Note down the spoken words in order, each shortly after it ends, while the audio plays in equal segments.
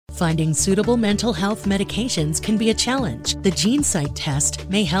Finding suitable mental health medications can be a challenge. The GeneSight test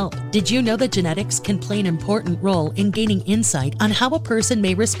may help. Did you know that genetics can play an important role in gaining insight on how a person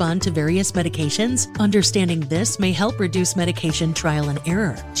may respond to various medications? Understanding this may help reduce medication trial and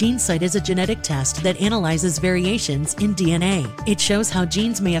error. GeneSight is a genetic test that analyzes variations in DNA. It shows how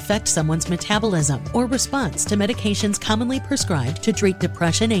genes may affect someone's metabolism or response to medications commonly prescribed to treat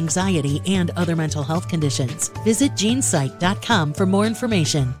depression, anxiety, and other mental health conditions. Visit GeneSight.com for more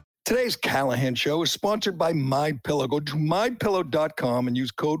information. Today's Callahan Show is sponsored by MyPillow. Go to MyPillow.com and use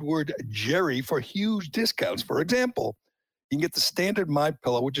code word Jerry for huge discounts. For example, you can get the standard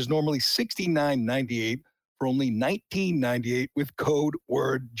MyPillow, which is normally $69.98 for only $19.98 with code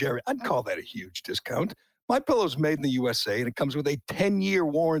word Jerry. I'd call that a huge discount. MyPillow is made in the USA, and it comes with a 10-year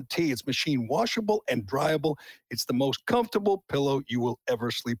warranty. It's machine washable and dryable. It's the most comfortable pillow you will ever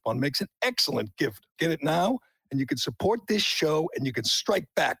sleep on. Makes an excellent gift. Get it now, and you can support this show, and you can strike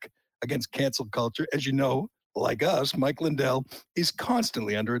back against cancel culture. As you know, like us, Mike Lindell is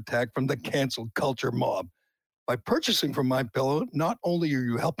constantly under attack from the cancel culture mob. By purchasing from MyPillow, not only are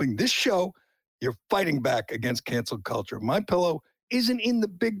you helping this show, you're fighting back against cancel culture. MyPillow isn't in the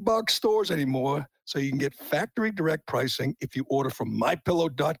big box stores anymore, so you can get factory direct pricing if you order from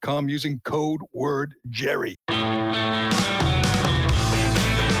MyPillow.com using code word Jerry.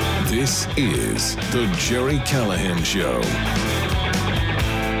 This is the Jerry Callahan Show.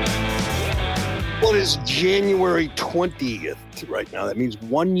 Well, it is January 20th right now. That means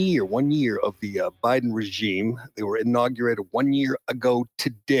 1 year of the Biden regime. They were inaugurated 1 year ago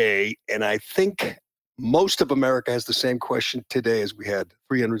today, and I think most of America has the same question today as we had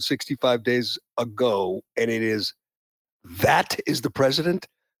 365 days ago, and it is, that is the president?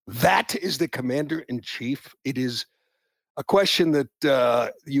 That is the commander-in-chief? It is a question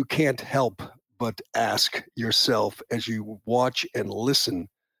that you can't help but ask yourself as you watch and listen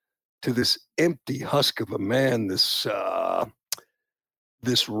to this empty husk of a man, this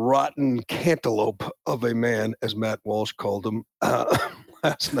rotten cantaloupe of a man, as Matt Walsh called him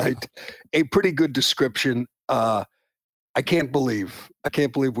last night. A pretty good description. I can't believe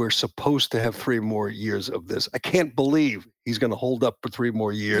we're supposed to have 3 more years of this. I can't believe he's going to hold up for 3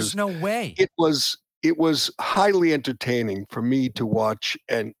 more years. There's no way. It was highly entertaining for me to watch,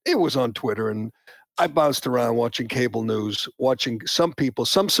 and it was on Twitter, and I bounced around watching cable news, watching some people,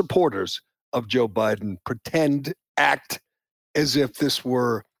 some supporters of Joe Biden act as if this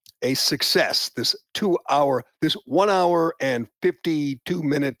were a success, this 1 hour and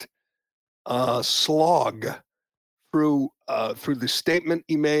 52-minute slog through the statement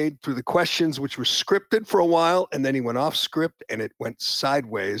he made, through the questions, which were scripted for a while, and then he went off script, and it went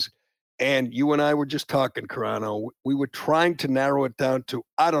sideways. And you and I were just talking, Carano. We were trying to narrow it down to,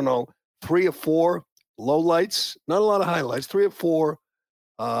 3 or 4 lowlights, not a lot of highlights, 3 or 4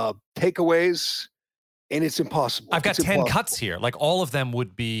 takeaways, and it's impossible. I've got 10 cuts here. Like, all of them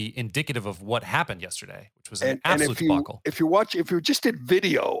would be indicative of what happened yesterday, which was an absolute debacle. If you just did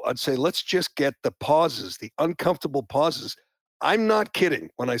video, I'd say let's just get the pauses, the uncomfortable pauses. I'm not kidding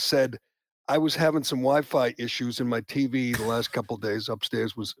when I said I was having some Wi-Fi issues in my TV the last couple of days.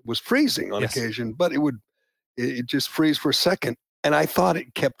 Upstairs was freezing on occasion, but it just freeze for a second, and I thought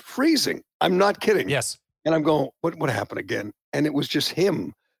it kept freezing. I'm not kidding. Yes. And I'm going, what happened again? And it was just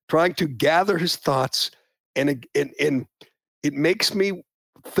him trying to gather his thoughts, and it makes me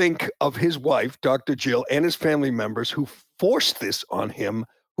think of his wife, Dr. Jill, and his family members who forced this on him,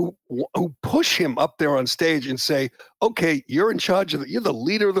 who push him up there on stage and say, okay, you're in charge of you're the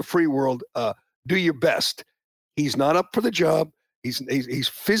leader of the free world. Do your best. He's not up for the job. He's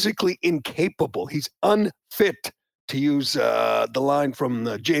physically incapable. He's unfit, to use the line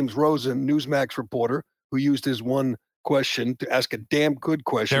from James Rosen, Newsmax reporter, who used his one question to ask a damn good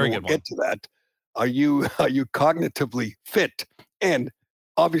question. Very we'll good get to that. Are you cognitively fit? And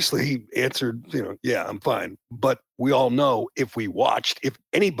obviously he answered, yeah, I'm fine. But we all know, if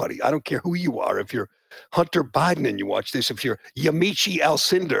anybody, I don't care who you are, if you're Hunter Biden and you watch this, if you're Yamiche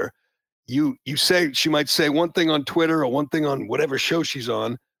Alcindor, you say, she might say one thing on Twitter or one thing on whatever show she's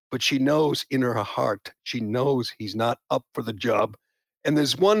on, but she knows in her heart, she knows he's not up for the job. And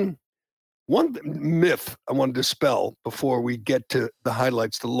there's one myth I want to dispel before we get to the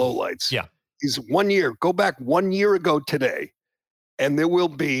highlights, the lowlights. Yeah. Is 1 year, go back 1 year ago today, and there will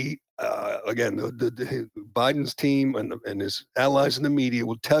be, again, the Biden's team and his allies in the media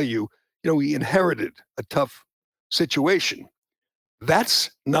will tell you, he inherited a tough situation. That's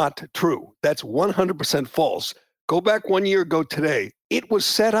not true. That's 100% false. Go back 1 year ago today. It was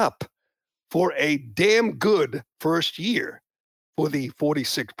set up for a damn good first year for the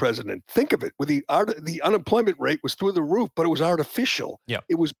 46th president. Think of it. With the unemployment rate was through the roof, but it was artificial. Yeah.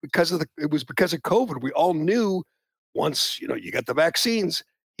 It was because of COVID. We all knew once, you got the vaccines.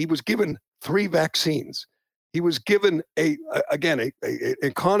 He was given 3 vaccines. He was given an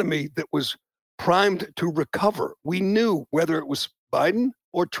economy that was primed to recover. We knew whether it was Biden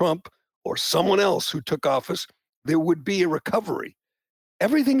or Trump or someone else who took office, there would be a recovery.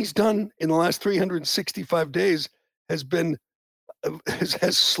 Everything he's done in the last 365 days has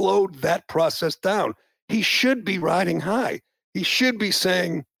slowed that process down. He should be riding high. He should be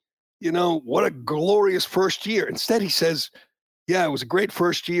saying, what a glorious first year. Instead, he says, yeah, it was a great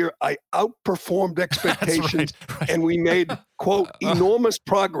first year. I outperformed expectations, right. And we made, quote, enormous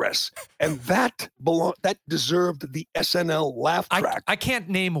progress. And that deserved the SNL laugh track. I can't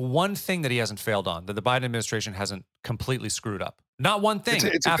name one thing that he hasn't failed on, that the Biden administration hasn't completely screwed up. Not one thing.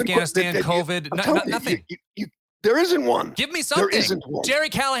 It's Afghanistan, COVID, nothing. There isn't one. Give me something. There isn't one. Jerry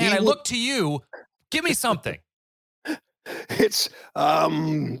Callahan, I look to you. Give me something. It's,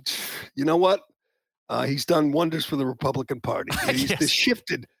 you know what? He's done wonders for the Republican Party. He's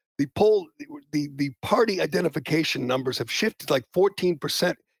shifted the party identification numbers have shifted like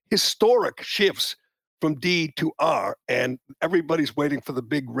 14%, historic shifts from D to R, and everybody's waiting for the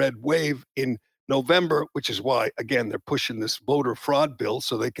big red wave in November, which is why, again, they're pushing this voter fraud bill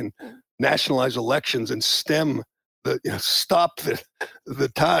so they can nationalize elections and stop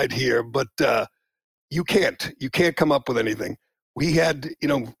the tide here. But you can't come up with anything. He had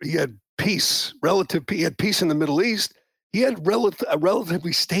peace, he had peace in the Middle East. He had a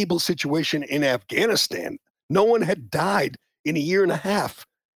relatively stable situation in Afghanistan. No one had died in a year and a half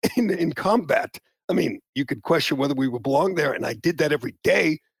in combat. I mean, you could question whether we belong there, and I did that every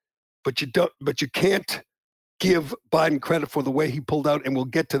day. But you can't give Biden credit for the way he pulled out, and we'll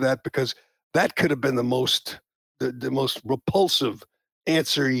get to that because that could have been the most repulsive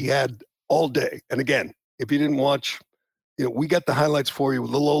answer he had all day. And again, if you didn't watch, we got the highlights for you,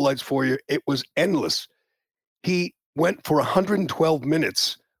 the lowlights for you. It was endless. He went for 112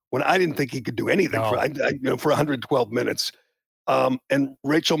 minutes when I didn't think he could do anything for 112 minutes. And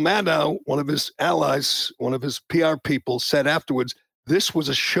Rachel Maddow, one of his allies, one of his PR people, said afterwards, this was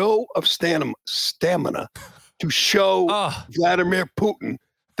a show of stamina to show Vladimir Putin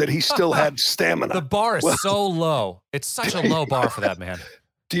that he still had stamina. The bar is so low. It's such a low bar for that man.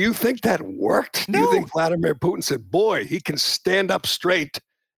 Do you think that worked? No. Do you think Vladimir Putin said, boy, he can stand up straight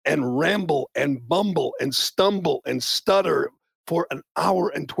and ramble and bumble and stumble and stutter for an hour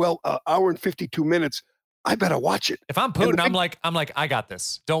and 52 minutes? I better watch it. If I'm Putin, I'm like, I got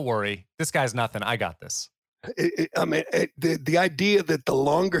this. Don't worry. This guy's nothing. I got this. The idea that the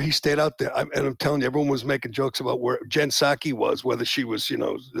longer he stayed out there, and I'm telling you, everyone was making jokes about where Jen Psaki was, whether she was,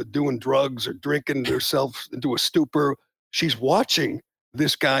 doing drugs or drinking herself into a stupor. She's watching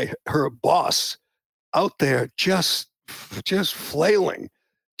this guy, her boss, out there just flailing,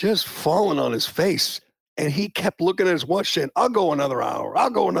 just falling on his face. And he kept looking at his watch saying, I'll go another hour. I'll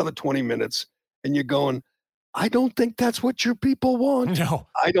go another 20 minutes. And you're going, I don't think that's what your people want. No.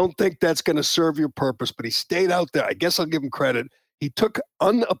 I don't think that's going to serve your purpose. But he stayed out there. I guess I'll give him credit. He took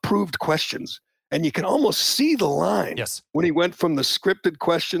unapproved questions, and you can almost see the line. Yes. When he went from the scripted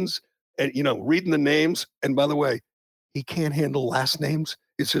questions and, reading the names. And by the way, he can't handle last names.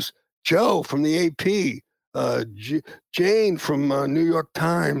 It's just Joe from the AP, Jane from New York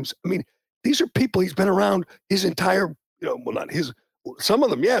Times. I mean, these are people he's been around his entire, some of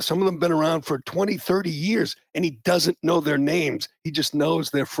them been around for 20, 30 years, and he doesn't know their names. He just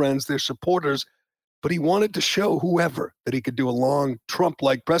knows their friends, their supporters. But he wanted to show whoever that he could do a long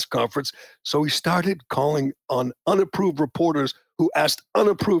Trump-like press conference. So he started calling on unapproved reporters who asked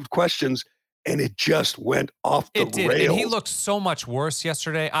unapproved questions, and it just went off the rails. And he looked so much worse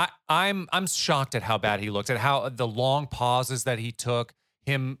yesterday. I'm shocked at how bad he looked, at how the long pauses that he took,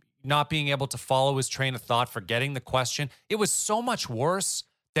 him not being able to follow his train of thought, forgetting the question. It was so much worse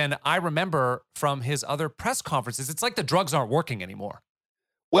than I remember from his other press conferences. It's like the drugs aren't working anymore.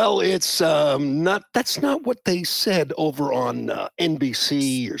 Well, it's that's not what they said over on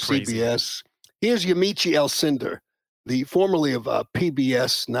NBC or CBS. Here's Yamiche Alcindor, the formerly of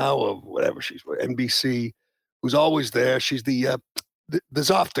PBS, now of whatever she's NBC, who's always there. She's the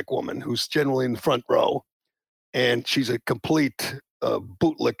Zoftic woman who's generally in the front row, and she's a complete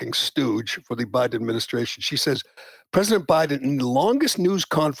bootlicking stooge for the Biden administration. She says, President Biden, in the longest news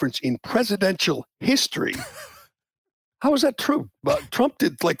conference in presidential history. How is that true? Trump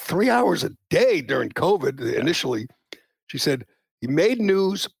did like 3 hours a day during COVID initially. She said, he made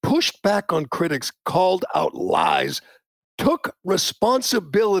news, pushed back on critics, called out lies, took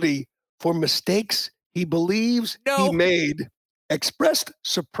responsibility for mistakes he believes he made, expressed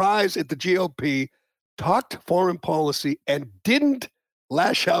surprise at the GOP, talked foreign policy, and didn't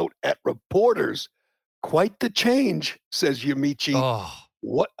lash out at reporters. Quite the change, says Yamichi. Oh,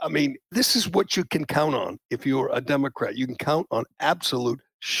 This is what you can count on if you're a Democrat. You can count on absolute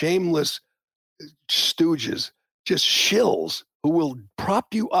shameless stooges, just shills who will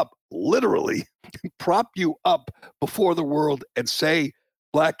prop you up, literally prop you up before the world and say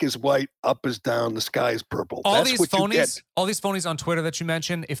black is white, up is down, the sky is purple. all these phonies on Twitter that you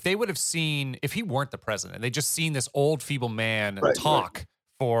mentioned, if they would have seen, if he weren't the president, they just seen this old feeble man talk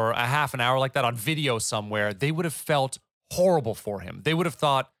for a half an hour like that on video somewhere, they would have felt horrible for him. They would have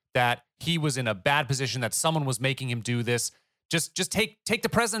thought that he was in a bad position, that someone was making him do this. Just take the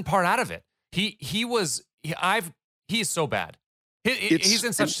president part out of it. He is so bad. He's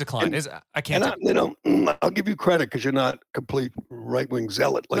in such decline. I can't. I'll give you credit because you're not a complete right-wing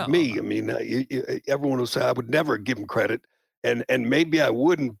zealot like me. I mean, everyone will say I would never give him credit, and maybe I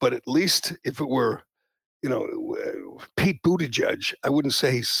wouldn't. But at least if it were, Pete Buttigieg, I wouldn't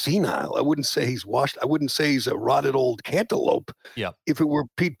say he's senile. I wouldn't say he's washed. I wouldn't say he's a rotted old cantaloupe. Yeah. If it were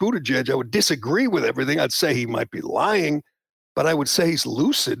Pete Buttigieg, I would disagree with everything. I'd say he might be lying, but I would say he's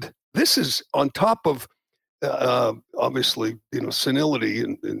lucid. This is on top of. Obviously, senility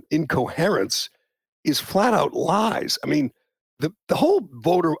and incoherence is flat out lies. I mean, the whole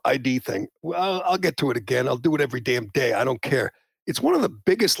voter ID thing, well, I'll get to it again. I'll do it every damn day. I don't care. It's one of the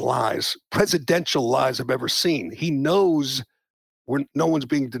biggest lies, presidential lies I've ever seen. He knows no one's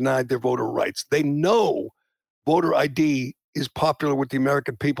being denied their voter rights. They know voter ID is popular with the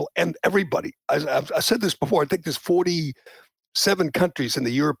American people and everybody. I said this before. I think there's 47 countries in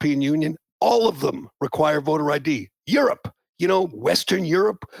the European Union. All of them require voter ID. Europe, Western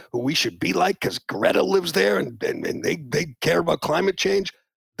Europe, who we should be like because Greta lives there and they care about climate change.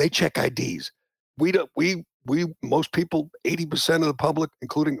 They check IDs. Most people, 80% of the public,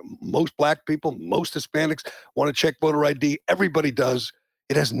 including most black people, most Hispanics, want to check voter ID. Everybody does.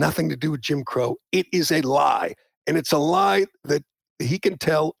 It has nothing to do with Jim Crow. It is a lie. And it's a lie that he can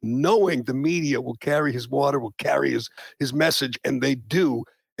tell, knowing the media will carry his water, will carry his message, and they do.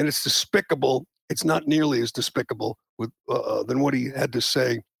 And it's despicable. It's not nearly as despicable than what he had to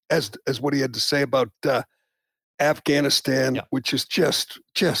say as what he had to say about Afghanistan, which is just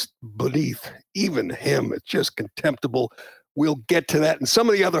beneath even him. It's just contemptible. We'll get to that and some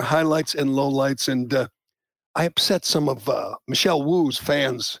of the other highlights and lowlights. And I upset some of Michelle Wu's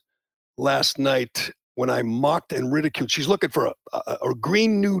fans last night when I mocked and ridiculed. She's looking for a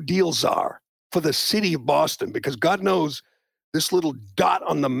Green New Deal czar for the city of Boston because God knows this little dot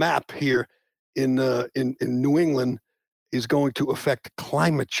on the map here in New England is going to affect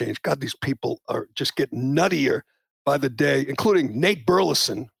climate change. God, these people are just getting nuttier by the day, including Nate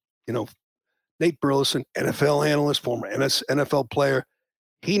Burleson. Nate Burleson, NFL analyst, former NFL player.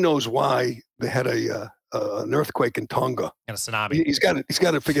 He knows why they had an earthquake in Tonga and a tsunami. He's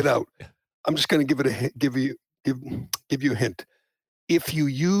got it figured out. I'm just going to give you a hint. If you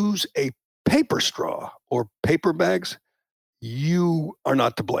use a paper straw or paper bags, you are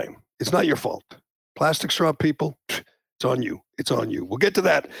not to blame. It's not your fault. Plastic straw people, it's on you. It's on you. We'll get to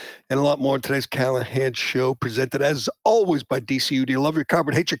that and a lot more in today's Callahan Show, presented as always by DCU. Do you love your car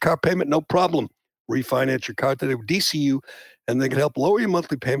but hate your car payment? No problem. Refinance your car today with DCU, and they can help lower your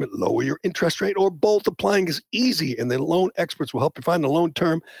monthly payment, lower your interest rate, or both. Applying is easy, and the loan experts will help you find the loan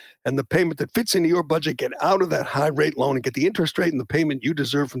term and the payment that fits into your budget. Get out of that high-rate loan and get the interest rate and the payment you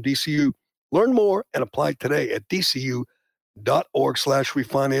deserve from DCU. Learn more and apply today at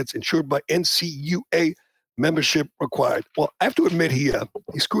DCU.org/refinance, insured by NCUA, membership required. Well, I have to admit he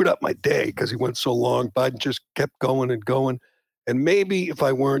screwed up my day because he went so long. Biden just kept going and going. And maybe if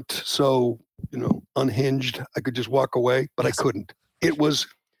I weren't so, unhinged, I could just walk away, but I couldn't. It was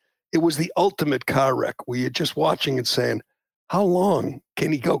the ultimate car wreck. We are just watching and saying, how long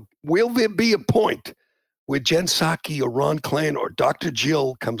can he go? Will there be a point where Jen Psaki or Ron Klain or Dr.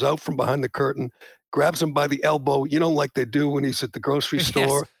 Jill comes out from behind the curtain, grabs him by the elbow, like they do when he's at the grocery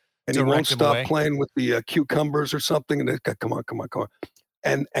store, and he won't stop playing with the cucumbers or something, and they go, come on.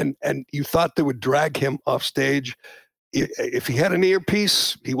 And you thought they would drag him off stage. If he had an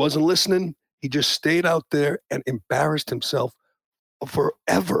earpiece, he wasn't listening. He just stayed out there and embarrassed himself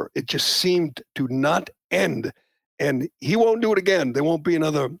forever. It just seemed to not end. And he won't do it again. There won't be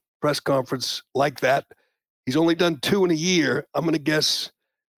another press conference like that. He's only done 2 in a year. I'm going to guess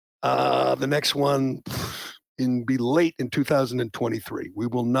the next one be late in 2023. We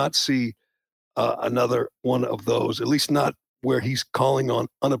will not see another one of those, at least not where he's calling on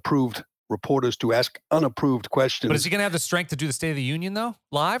unapproved reporters to ask unapproved questions. But is he going to have the strength to do the State of the Union, though,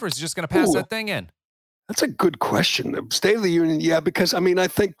 live, or is he just going to pass that thing in? That's a good question. The State of the Union, yeah, because I mean, I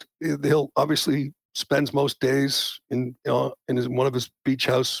think he'll obviously spends most days in one of his beach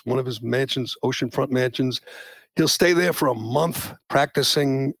house, one of his mansions, oceanfront mansions. He'll stay there for a month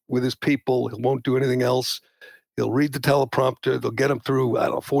practicing with his people. He won't do anything else. He'll read the teleprompter. They'll get him through, I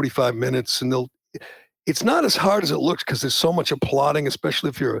don't know, 45 minutes, and it's not as hard as it looks because there's so much applauding, especially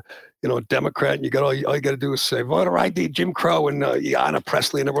if you're, a Democrat and all you got to do is say, voter ID, Jim Crow, and Ayanna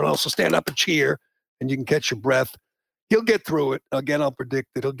Pressley, and everyone else will stand up and cheer, and you can catch your breath. He'll get through it. Again, I'll predict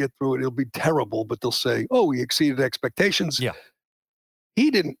that he'll get through it. It'll be terrible, but they'll say, oh, he exceeded expectations. Yeah. He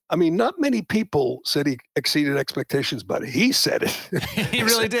didn't. I mean, not many people said he exceeded expectations, but he said it. He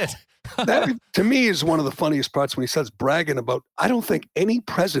really did. That, to me, is one of the funniest parts when he starts bragging about, I don't think any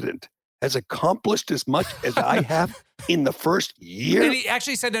president has accomplished as much as I have in the first year. And he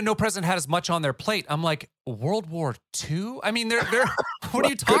actually said that no president had as much on their plate. I'm like, World War II? I mean, they're what are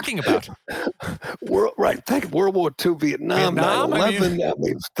you talking about? Right. Think of World War II, Vietnam, 9/11, I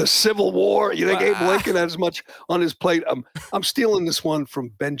mean, the Civil War. You think Abe Lincoln had as much on his plate? I'm stealing this one from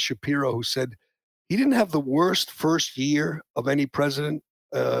Ben Shapiro, who said he didn't have the worst first year of any president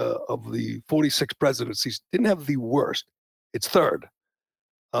of the 46 presidencies. Didn't have the worst. It's third.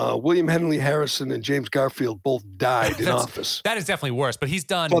 William Henry Harrison and James Garfield both died in office. That is definitely worse, but he's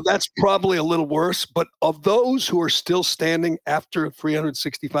done. Well, that's probably a little worse. But of those who are still standing after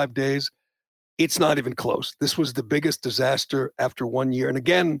 365 days, it's not even close. This was the biggest disaster after 1 year. And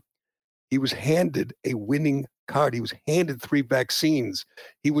again, he was handed a winning card. He was handed 3 vaccines.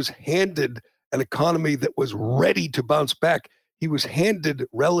 He was handed an economy that was ready to bounce back. He was handed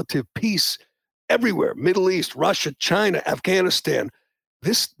relative peace everywhere: Middle East, Russia, China, Afghanistan.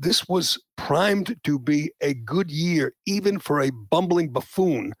 This was primed to be a good year, even for a bumbling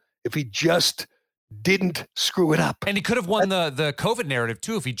buffoon, if he just didn't screw it up. And he could have won the COVID narrative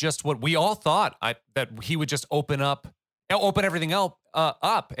too if he just, what we all thought, that he would just open everything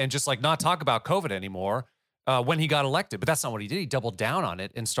up and just like not talk about COVID anymore when he got elected. But that's not what he did. He doubled down on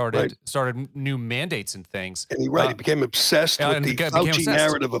it and started new mandates and things. And he became obsessed with the Fauci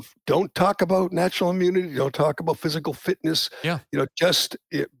narrative of don't talk about natural immunity, don't talk about physical fitness. Yeah. Just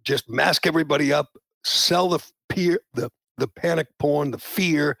mask everybody up, sell the panic porn, the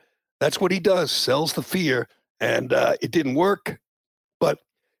fear. That's what he does, sells the fear. And it didn't work. But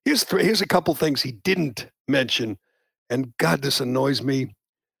here's a couple things he didn't mention. And God, this annoys me.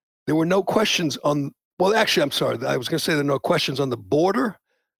 There were no questions on. Well, actually, I'm sorry. I was going to say there are no questions on the border.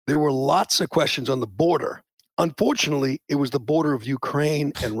 There were lots of questions on the border. Unfortunately, it was the border of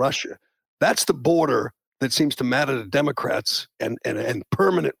Ukraine and Russia. That's the border that seems to matter to Democrats and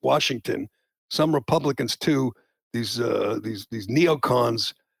permanent Washington. Some Republicans too. These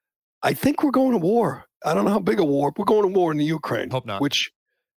neocons. I think we're going to war. I don't know how big a war. We're going to war in the Ukraine. Hope not. Which,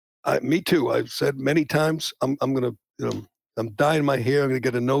 me too. I've said many times. I'm going to. I'm dyeing my hair. I'm going to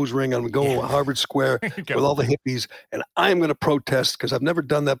get a nose ring. I'm going to Harvard Square with all the hippies, and I'm going to protest because I've never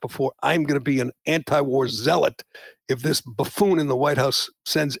done that before. I'm going to be an anti-war zealot if this buffoon in the White House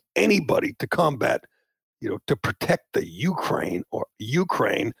sends anybody to combat, to protect the Ukraine.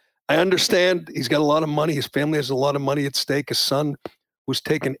 I understand he's got a lot of money. His family has a lot of money at stake. His son was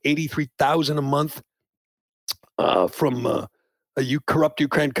taking $83,000 a month from a corrupt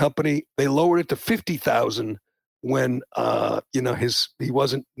Ukraine company. They lowered it to $50,000. When he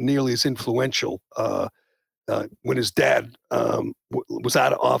wasn't nearly as influential. When his dad was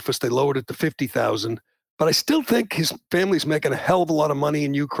out of office, they lowered it to $50,000. But I still think his family's making a hell of a lot of money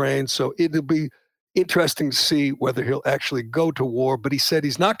in Ukraine. So it'll be interesting to see whether he'll actually go to war. But he said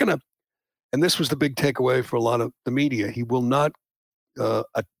he's not going to. And this was the big takeaway for a lot of the media. He will not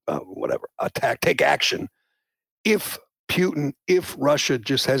take action if Russia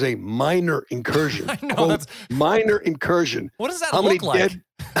just has a minor incursion. I know, quote, minor incursion. What does that look like?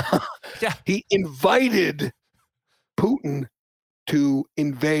 Yeah. He invited Putin to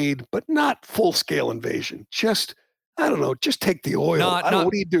invade, but not full-scale invasion. Just, I don't know, just take the oil.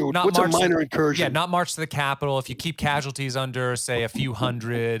 What do you do? What's a minor incursion? Yeah, not march to the capital. If you keep casualties under, say, a few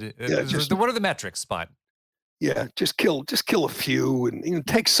hundred. What are the metrics, Spot? Yeah, just kill a few and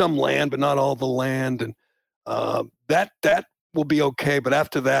take some land, but not all the land. And that will be okay. But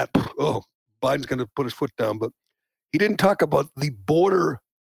after that, Biden's going to put his foot down. But he didn't talk about the border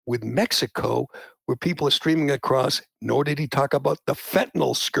with Mexico where people are streaming across, nor did he talk about the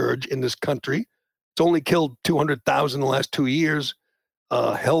fentanyl scourge in this country. It's only killed 200,000 in the last 2 years.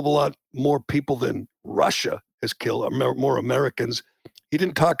 A hell of a lot more people than Russia has killed, more Americans. He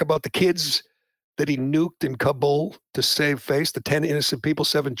didn't talk about the kids that he nuked in Kabul to save face, the 10 innocent people,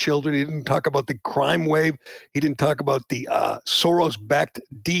 7 children. He didn't talk about the crime wave. He didn't talk about the Soros-backed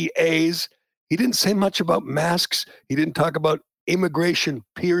DAs. He didn't say much about masks. He didn't talk about immigration,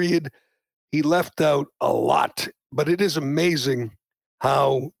 period. He left out a lot. But it is amazing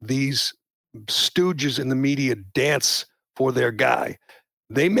how these stooges in the media dance for their guy.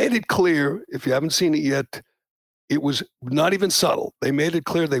 They made it clear, if you haven't seen it yet, it was not even subtle. They made it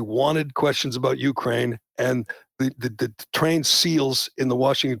clear they wanted questions about Ukraine, and the trained SEALs in the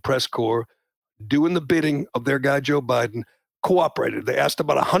Washington press corps, doing the bidding of their guy Joe Biden, cooperated. They asked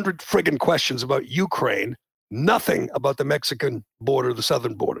about 100 friggin' questions about Ukraine, nothing about the Mexican border, the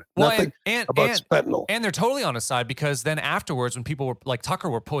southern border, nothing about fentanyl. And they're totally on his side, because then afterwards, when people were like Tucker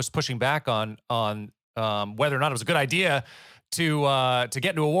were pushing back on whether or not it was a good idea to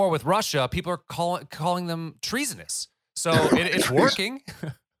get into a war with Russia, people are calling them treasonous. So it's working.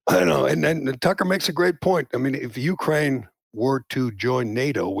 I know, and Tucker makes a great point. I mean, if Ukraine were to join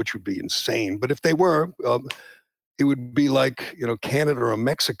NATO, which would be insane, but if they were, it would be like, Canada or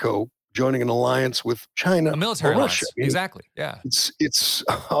Mexico joining an alliance with China, a military or Russia. alliance. Exactly. Yeah. It's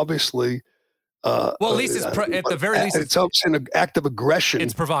obviously. Well, at least it's at the very least it's obviously an act of aggression.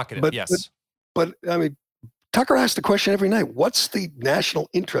 It's provocative. Yes. But I mean, Tucker asks the question every night: what's the national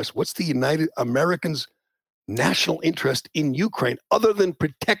interest? What's the United Americans' national interest in Ukraine, other than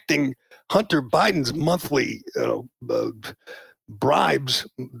protecting Hunter Biden's monthly bribes,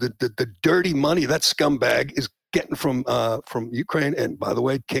 the dirty money that scumbag is getting from Ukraine, and by the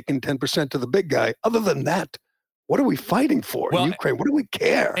way, kicking 10% to the big guy. Other than that, what are we fighting for in Ukraine? What do we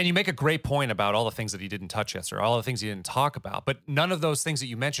care? And you make a great point about all the things that he didn't touch yesterday, all the things he didn't talk about. But none of those things that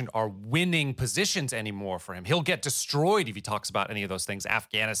you mentioned are winning positions anymore for him. He'll get destroyed if he talks about any of those things: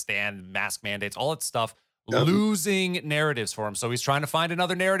 Afghanistan, mask mandates, all that stuff. Losing narratives for him. So he's trying to find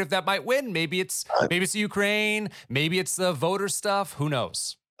another narrative that might win. Maybe it's the Ukraine. Maybe it's the voter stuff. Who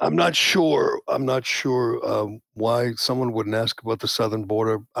knows? I'm not sure why someone wouldn't ask about the southern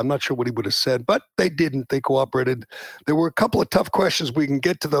border. I'm not sure what he would have said, but they didn't. They cooperated. There were a couple of tough questions. We can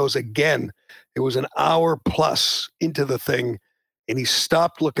get to those again. It was an hour plus into the thing, and he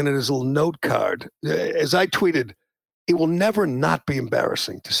stopped looking at his little note card. As I tweeted, it will never not be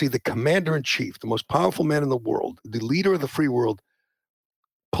embarrassing to see the commander-in-chief, the most powerful man in the world, the leader of the free world,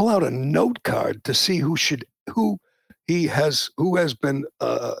 pull out a note card to see who has been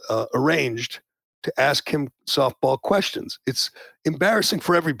arranged to ask him softball questions. It's embarrassing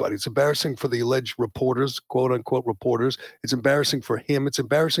for everybody. It's embarrassing for the alleged reporters, quote unquote reporters. It's embarrassing for him. It's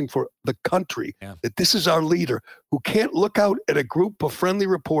embarrassing for the country that this is our leader who can't look out at a group of friendly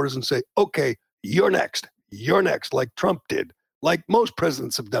reporters and say, okay, you're next, like Trump did, like most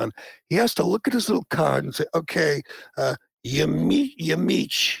presidents have done. He has to look at his little card and say, okay, you meet,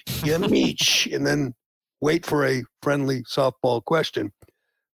 and then wait for a friendly softball question.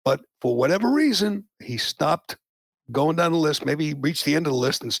 But for whatever reason, he stopped going down the list. Maybe he reached the end of the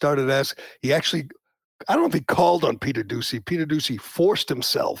list and started asking. He actually, I don't know if he called on Peter Doocy. Peter Doocy forced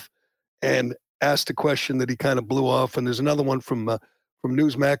himself and asked a question that he kind of blew off. And there's another one from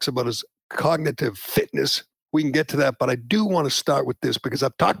Newsmax about his cognitive fitness. We can get to that, but I do want to start with this because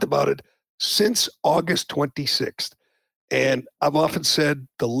I've talked about it since August 26th. And I've often said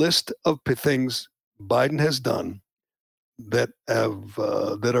the list of things Biden has done that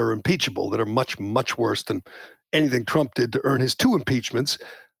are impeachable, that are much, much worse than anything Trump did to earn his 2 impeachments.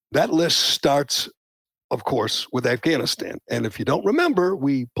 That list starts, of course, with Afghanistan. And if you don't remember,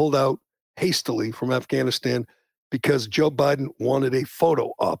 we pulled out hastily from Afghanistan because Joe Biden wanted a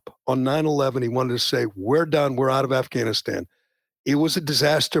photo up on 9/11. He wanted to say, we're done, we're out of Afghanistan. It was a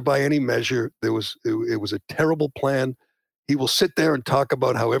disaster by any measure. It was a terrible plan. He will sit there and talk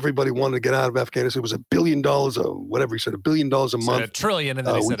about how everybody wanted to get out of Afghanistan. It was $1 billion or whatever. He said $1 billion a month. $1 trillion, and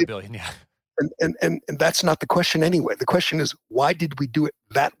then he said $1 billion. Yeah. And that's not the question anyway. The question is, why did we do it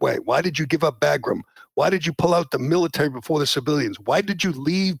that way? Why did you give up Bagram? Why did you pull out the military before the civilians? Why did you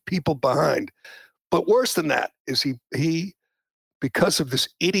leave people behind? But worse than that is he because of this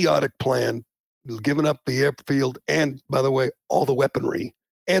idiotic plan, giving up the airfield and, by the way, all the weaponry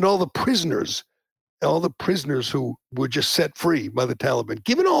and all the prisoners who were just set free by the Taliban,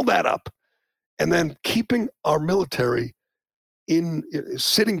 giving all that up, and then keeping our military in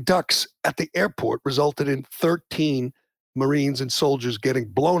sitting ducks at the airport resulted in 13 Marines and soldiers getting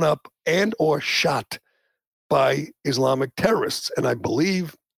blown up and or shot by Islamic terrorists. And I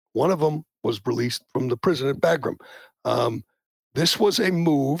believe one of them was released from the prison at Bagram. This was a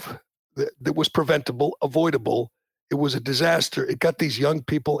move that was preventable, avoidable. It was a disaster. It got these young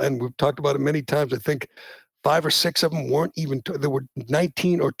people, and we've talked about it many times. I think 5 or 6 of them weren't even, they were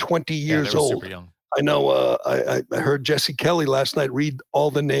 19 or 20 years old. Super young. I know I heard Jesse Kelly last night read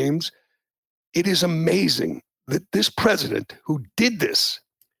all the names. It is amazing that this president who did this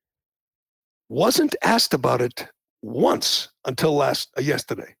wasn't asked about it once until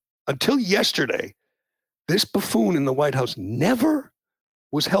yesterday. Until yesterday, this buffoon in the White House never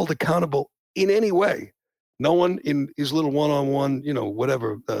was held accountable in any way. No one in his little one-on-one,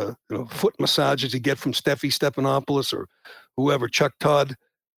 whatever, foot massages he get from Steffi Stephanopoulos or whoever, Chuck Todd,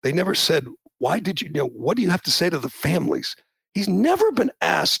 they never said, why did what do you have to say to the families? He's never been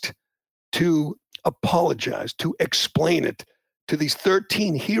asked to apologize, to explain it to these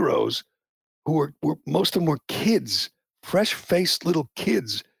 13 heroes who were most of them were kids, fresh-faced little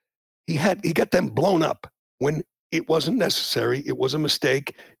kids. He got them blown up when it wasn't necessary. It was a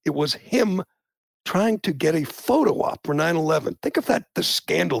mistake. It was him trying to get a photo op for 9/11. Think of that, the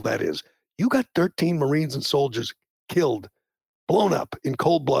scandal that is. You got 13 Marines and soldiers killed, blown up in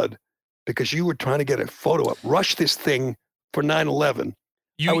cold blood because you were trying to get a photo op. Rush this thing for 9/11.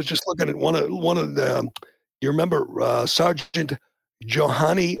 I was just looking at one of the, you remember Sergeant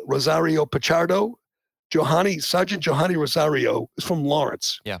Johanny Rosario Pichardo? Sergeant Johanny Rosario is from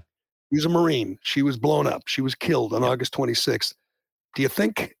Lawrence. Yeah. He was a Marine. She was blown up. She was killed on August 26th. Do you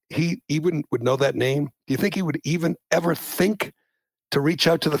think he even would know that name? Do you think he would even ever think to reach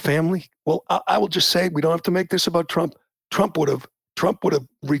out to the family? Well, I will just say, we don't have to make this about Trump. Trump would have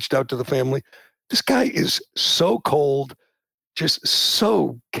reached out to the family. This guy is so cold, just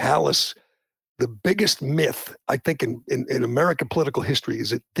so callous. The biggest myth, I think, in American political history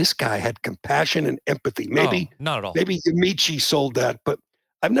is that this guy had compassion and empathy. Maybe not at all. Maybe Amici sold that, but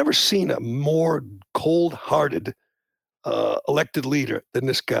I've never seen a more cold-hearted elected leader than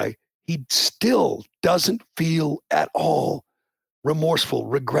this guy. He still doesn't feel at all remorseful,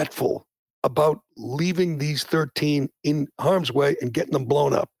 regretful about leaving these 13 in harm's way and getting them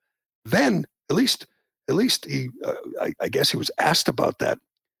blown up. Then, at least he, I guess he was asked about that.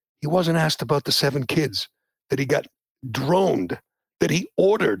 He wasn't asked about the 7 kids that he got droned, that he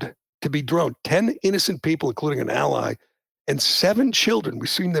ordered to be droned. 10 innocent people, including an ally, and 7 children. We've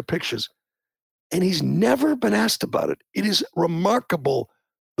seen their pictures. And he's never been asked about it. It is remarkable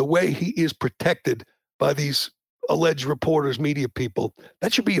the way he is protected by these alleged reporters, media people.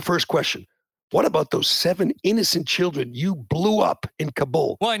 That should be your first question. What about those 7 innocent children you blew up in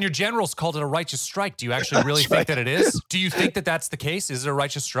Kabul? Well, and your generals called it a righteous strike. Do you actually really think that it is? Do you think that that's the case? Is it a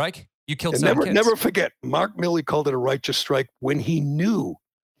righteous strike? You killed 7 kids. Never forget, Mark Milley called it a righteous strike when he knew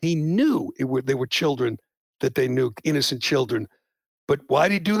they were children that they knew, innocent children. But why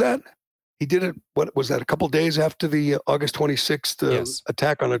did he do that? He did it, what was that, a couple days after the August 26th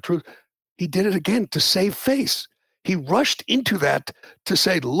attack on our troops? He did it again to save face. He rushed into that to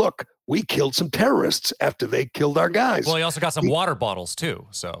say, look, we killed some terrorists after they killed our guys. Well, he also got some water bottles too.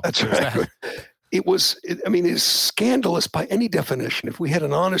 So that's right. It's scandalous by any definition. If we had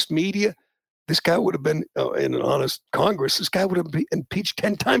an honest media, this guy would have been in an honest Congress. This guy would have been impeached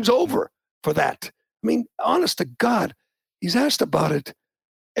 10 times over for that. I mean, honest to God, he's asked about it.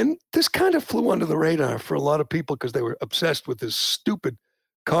 And this kind of flew under the radar for a lot of people because they were obsessed with his stupid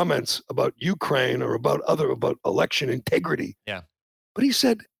comments about Ukraine or about election integrity. Yeah. But he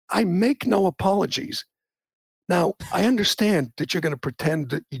said, I make no apologies. Now, I understand that you're going to pretend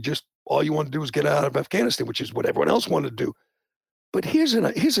that all you want to do is get out of Afghanistan, which is what everyone else wanted to do. But here's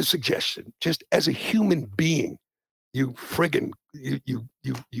a suggestion, just as a human being, here's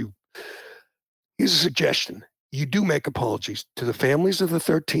a suggestion. You do make apologies to the families of the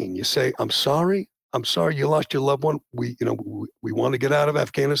 13. You say, I'm sorry you lost your loved one. We want to get out of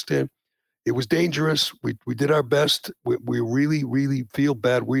Afghanistan. It was dangerous. We did our best. We really, really feel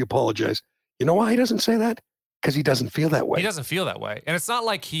bad. We apologize. You know why he doesn't say that? Because he doesn't feel that way. He doesn't feel that way. And it's not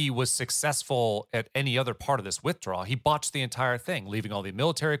like he was successful at any other part of this withdrawal. He botched the entire thing, leaving all the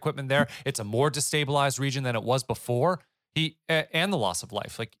military equipment there. It's a more destabilized region than it was before. And the loss of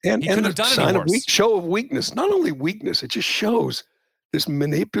life. He couldn't have done any worse. Show of weakness. Not only weakness, it just shows this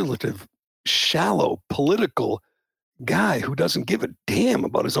manipulative, shallow, political guy who doesn't give a damn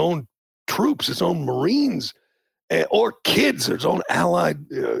about his own troops, his own Marines, or kids, his own allied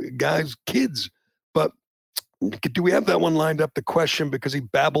guys' kids. But do we have that one lined up, the question, because he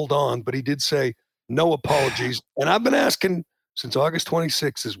babbled on, but he did say no apologies. And I've been asking since August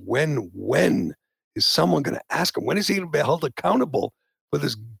 26th is when is someone going to ask him? When is he going to be held accountable for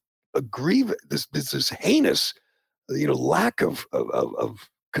this this heinous, lack of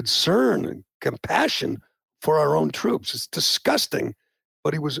concern and compassion for our own troops? It's disgusting.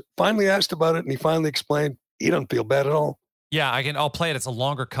 But he was finally asked about it, and he finally explained he doesn't feel bad at all. Yeah, I'll play it. It's a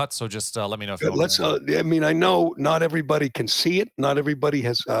longer cut, so just let me know if you want to. I know not everybody can see it. Not everybody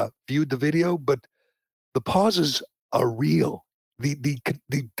has viewed the video, but the pauses are real. The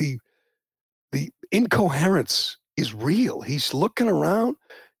incoherence is real. He's looking around.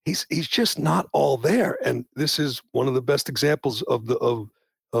 he's just not all there. And this is one of the best examples of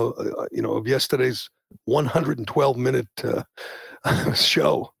yesterday's 112-minute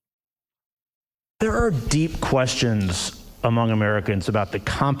show. There are deep questions among Americans about the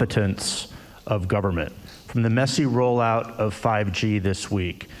competence of government, from the messy rollout of 5G this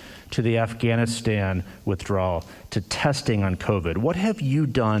week to the Afghanistan withdrawal to testing on COVID. What have you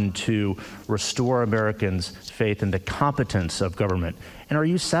done to restore Americans' faith in the competence of government? And are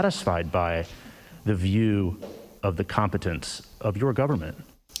you satisfied by the view of the competence of your government?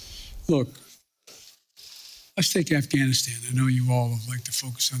 Look, let's take Afghanistan. I know you all would like to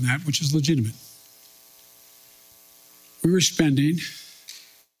focus on that, which is legitimate. We were spending $1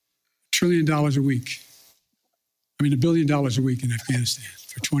 trillion a week. $1 billion a week in Afghanistan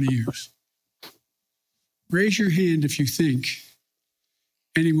for 20 years. Raise your hand if you think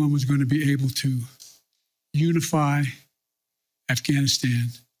anyone was going to be able to unify Afghanistan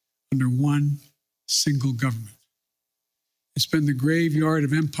under one single government. It's been the graveyard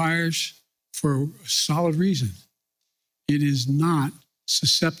of empires for a solid reason. It is not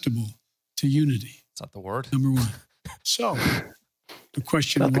susceptible to unity. That's not the word. Number one. So the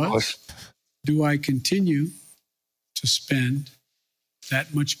question was, do I continue to spend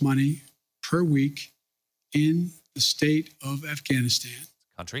that much money per week in the state of Afghanistan?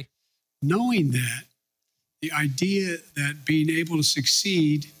 Country. Knowing that the idea that being able to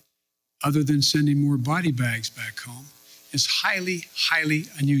succeed, other than sending more body bags back home, is highly, highly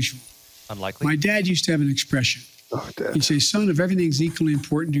unusual. Unlikely. My dad used to have an expression. He'd say, son, if everything's equally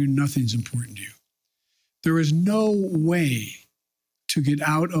important to you, nothing's important to you. There is no way to get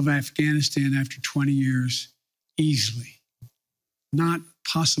out of Afghanistan after 20 years easily. Not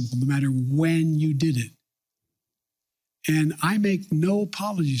possible, no matter when you did it. And I make no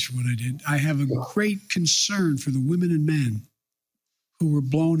apologies for what I did. I have a great concern for the women and men who were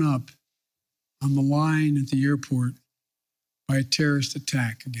blown up on the line at the airport by a terrorist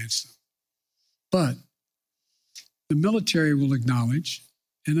attack against them. But the military will acknowledge,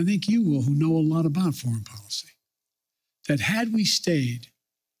 and I think you will, who know a lot about foreign policy, that had we stayed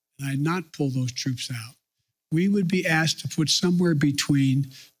and I had not pulled those troops out, we would be asked to put somewhere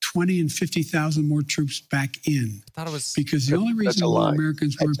between 20 and 50,000 more troops back in. I thought it was because the only reason why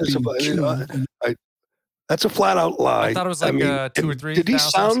Americans weren't being killed. That's a flat out lie. I thought it was like 2 or 3. Did he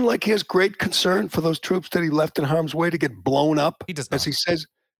sound like he has great concern for those troops that he left in harm's way to get blown up? He does not. As he says,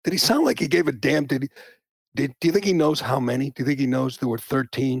 did he sound like he gave a damn? Do you think he knows how many? Do you think he knows there were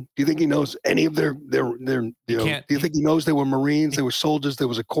 13? Do you think he knows any of their do you think he knows there were Marines, there were soldiers, there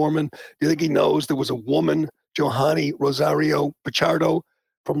was a corpsman? Do you think he knows there was a woman, Johanny Rosario Pichardo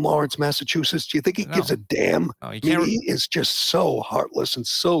from Lawrence, Massachusetts? Do you think he gives a damn? No, he is just so heartless and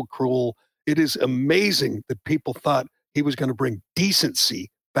so cruel. It is amazing that people thought he was going to bring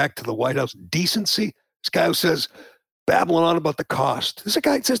decency back to the White House. Decency? This guy who says, babbling on about the cost. This is a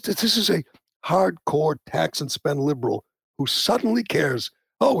guy who says this is a hardcore tax and spend liberal who suddenly cares,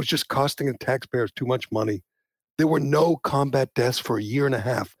 it's just costing the taxpayers too much money. There were no combat deaths for a year and a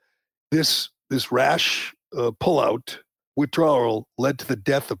half. This rash pullout withdrawal led to the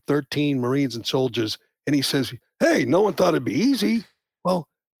death of 13 Marines and soldiers. And he says, hey, no one thought it'd be easy. Well,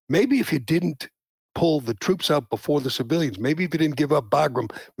 maybe if you didn't pull the troops out before the civilians, maybe if you didn't give up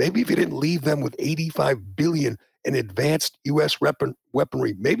Bagram, maybe if you didn't leave them with $85 billion in advanced U.S.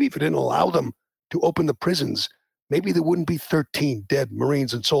 weaponry, maybe if you didn't allow them to open the prisons, maybe there wouldn't be 13 dead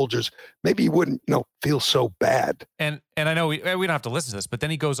Marines and soldiers. Maybe you wouldn't, feel so bad. And I know we don't have to listen to this, but then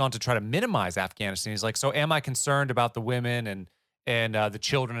he goes on to try to minimize Afghanistan. He's like, so am I concerned about the women and the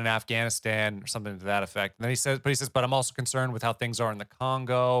children in Afghanistan or something to that effect? And then he says, but I'm also concerned with how things are in the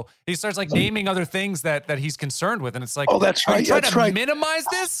Congo. He starts like naming other things that he's concerned with. And it's like, that's right. Trying to minimize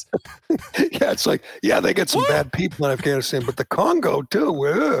this? Yeah, it's like, they get some bad people in Afghanistan, but the Congo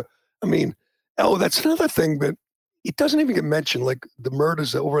too. That's another thing that it doesn't even get mentioned. Like the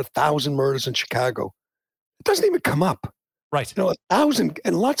murders, over 1,000 murders in Chicago. It doesn't even come up. Right. 1,000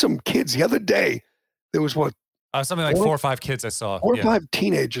 and lots of them kids. The other day, there was something like 4 or 5 kids I saw. 4 or 5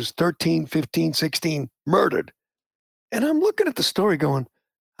 teenagers, 13, 15, 16, murdered. And I'm looking at the story going,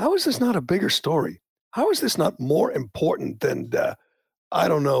 how is this not a bigger story? How is this not more important than,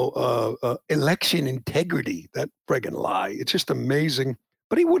 election integrity? That friggin' lie. It's just amazing.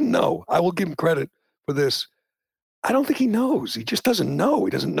 But he wouldn't know. I will give him credit for this. I don't think he knows. He just doesn't know.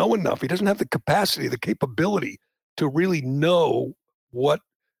 He doesn't know enough. He doesn't have the capacity, the capability to really know what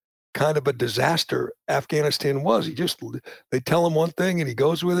kind of a disaster Afghanistan was. They tell him one thing and he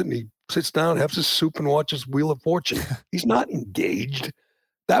goes with it and he sits down, has his soup and watches Wheel of Fortune. He's not engaged.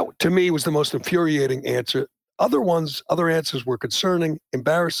 That to me was the most infuriating answer Other answers were concerning,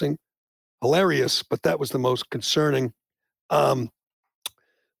 embarrassing, hilarious, but that was the most concerning.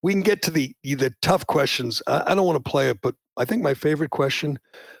 We can get to the tough questions. I don't want to play it, but I think my favorite question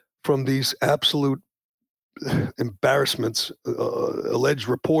from these absolute embarrassments, alleged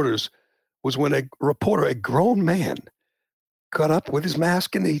reporters, was when a reporter, a grown man, got up with his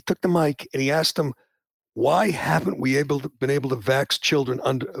mask and he took the mic and he asked him, why haven't we been able to vax children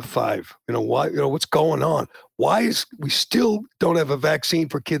under 5? Why? What's going on? Why is we still don't have a vaccine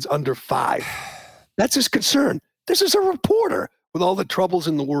for kids under 5? That's his concern. This is a reporter with all the troubles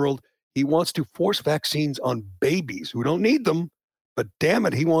in the world. He wants to force vaccines on babies who don't need them, but damn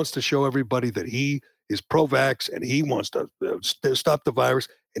it, he wants to show everybody that he is pro-vax and he wants to stop the virus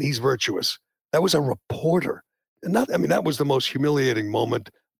and he's virtuous. That was a reporter. That was the most humiliating moment,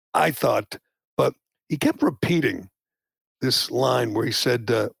 I thought, but he kept repeating this line where he said,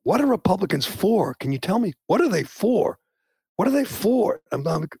 what are Republicans for? Can you tell me? What are they for? What are they for?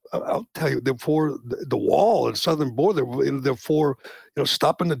 I'll tell you, they're for the wall and southern border. They're for,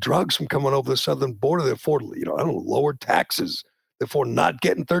 stopping the drugs from coming over the southern border. They're for, lower taxes. They're for not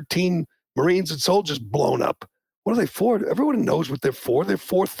getting 13 Marines and soldiers blown up. What are they for? Everyone knows what they're for. They're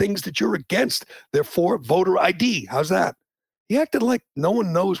for things that you're against. They're for voter ID. How's that? He acted like no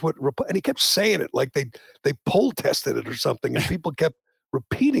one knows and he kept saying it like they poll tested it or something, and people kept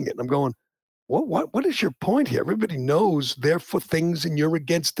repeating it. And I'm going, what is your point here? Everybody knows they're for things and you're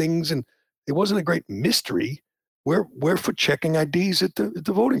against things, and it wasn't a great mystery. We're for checking IDs at the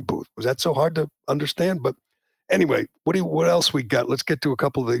voting booth. Was that so hard to understand? But anyway, what else we got? Let's get to a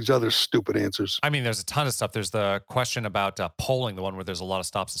couple of these other stupid answers. There's a ton of stuff. There's the question about polling, the one where there's a lot of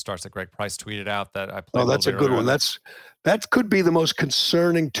stops and starts that Greg Price tweeted out that I played. Oh, that's a good one. That could be the most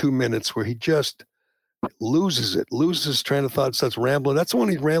concerning 2 minutes where he just loses his train of thought, starts rambling. That's the one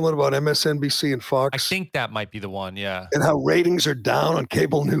he's rambling about MSNBC and Fox. I think that might be the one, yeah. And how ratings are down on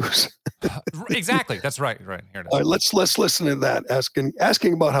cable news. Exactly. That's right. Right. Here it is. All right, let's listen to that,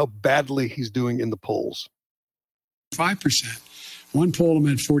 asking about how badly he's doing in the polls. 5%. One poll him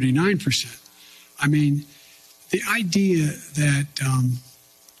at 49%. The idea that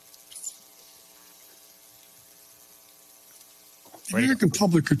the American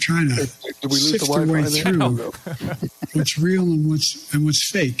public are trying to sift their way through what's real and what's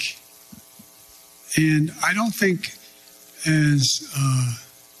fake. And I don't think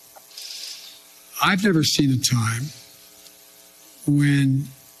I've never seen a time when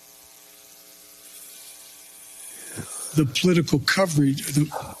the political coverage, the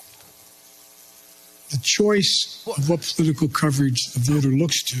choice of what political coverage the voter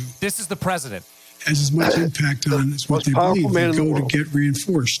looks to. This is the president. Has as much impact on as what they believe. They go to get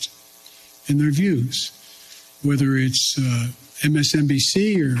reinforced in their views, whether it's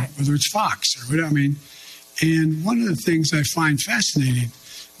MSNBC or whether it's Fox or whatever. And one of the things I find fascinating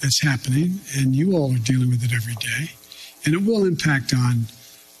that's happening, and you all are dealing with it every day, and it will impact on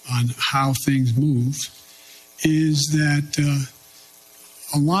how things move, is that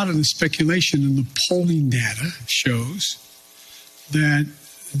a lot of the speculation in the polling data shows that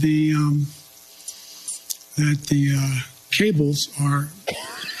the cables are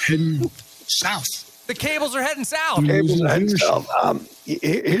heading south. The cables are heading south. Cables are heading south.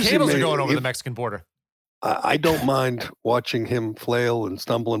 Cables are going over the Mexican border. I don't mind watching him flail and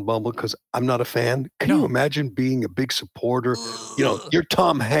stumble and bumble because I'm not a fan. Can you imagine being a big supporter? You're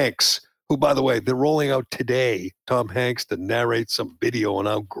Tom Hanks, who, by the way, they're rolling out today, Tom Hanks to narrate some video on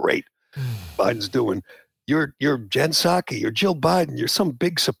how great Biden's doing. You're Jen Psaki, you're Jill Biden, you're some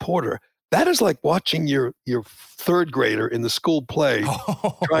big supporter. That is like watching your third grader in the school play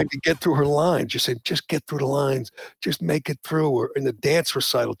trying to get through her lines. You say, just get through the lines, just make it through. Or in the dance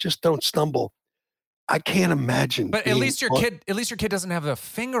recital, just don't stumble. I can't imagine. But at least your kid doesn't have a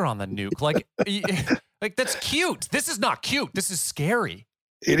finger on the nuke. Like that's cute. This is not cute. This is scary.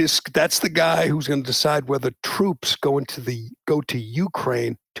 It is. That's the guy who's going to decide whether troops go to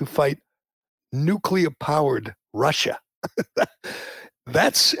Ukraine to fight nuclear-powered Russia.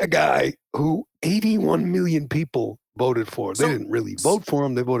 That's a guy who 81 million people voted for. They didn't really vote for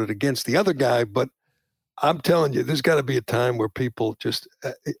him. They voted against the other guy. But I'm telling you, there's got to be a time where people just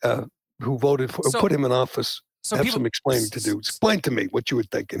who voted for put him in office have some explaining to do. Explain to me what you were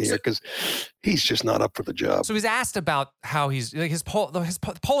thinking here, because he's just not up for the job. So he's asked about how his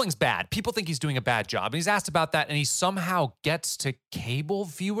polling's bad. People think he's doing a bad job. And he's asked about that, and he somehow gets to cable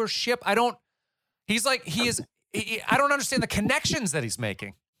viewership. I don't understand the connections that he's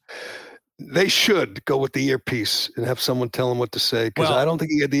making. They should go with the earpiece and have someone tell him what to say, because I don't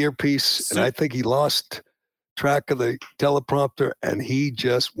think he had the earpiece, and I think he lost track of the teleprompter, and he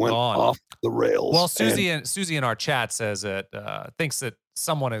just went off the rails. Well, Susie in our chat says it thinks that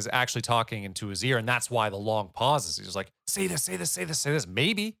someone is actually talking into his ear, and that's why the long pauses. He's like, say this, say this, say this, say this.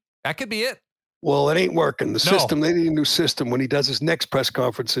 Maybe that could be it. Well, it ain't working. The system, they need a new system when he does his next press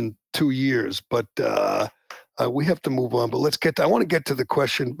conference in 2 years. But we have to move on. But I want to get to the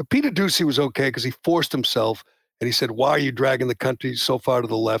question. But Peter Doocy was okay because he forced himself, and he said, why are you dragging the country so far to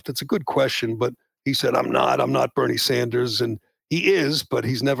the left? It's a good question, but he said, I'm not Bernie Sanders. And he is, but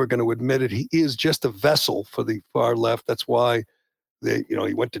he's never going to admit it. He is just a vessel for the far left. That's why he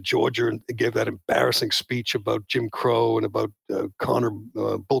went to Georgia and gave that embarrassing speech about Jim Crow and about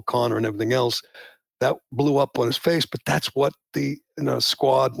Bull Connor and everything else. That blew up on his face, but that's what the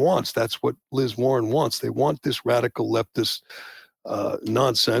squad wants. That's what Liz Warren wants. They want this radical leftist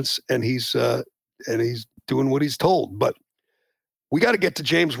nonsense, and he's doing what he's told. But we got to get to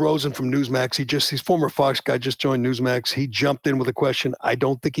James Rosen from Newsmax. He's former Fox guy, just joined Newsmax. He jumped in with a question. I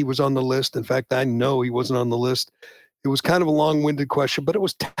don't think he was on the list. In fact, I know he wasn't on the list. It was kind of a long-winded question, but it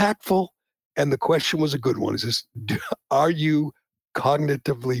was tactful, and the question was a good one. Is this, are you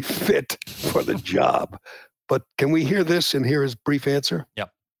cognitively fit for the job? But can we hear this and hear his brief answer? Yeah.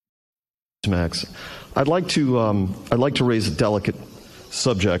 Max, I'd like to raise a delicate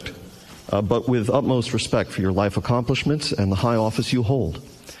subject, but with utmost respect for your life accomplishments and the high office you hold.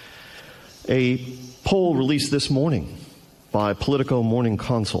 A poll released this morning by Politico Morning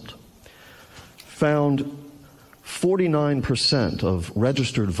Consult found 49% of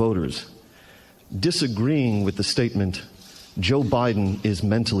registered voters disagreeing with the statement, Joe Biden is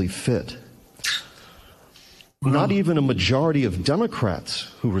mentally fit. Not even a majority of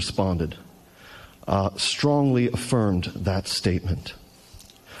Democrats who responded strongly affirmed that statement.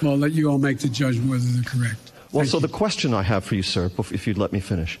 Well, I'll let you all make the judgment whether they're correct. Well, so the question I have for you, sir, if you'd let me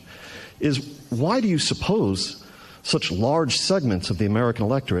finish, is why do you suppose such large segments of the American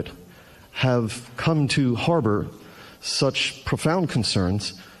electorate have come to harbor such profound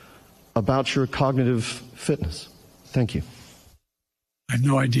concerns about your cognitive fitness? Thank you. I have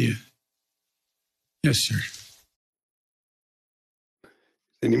no idea. Yes, sir.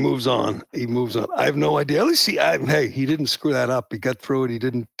 And he moves on. I have no idea. At least he didn't screw that up. He got through it. He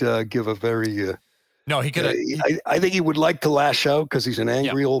didn't give a very... no, he could have... I think he would like to lash out because he's an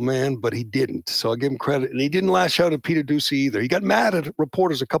angry old man, but he didn't. So I'll give him credit. And he didn't lash out at Peter Doocy either. He got mad at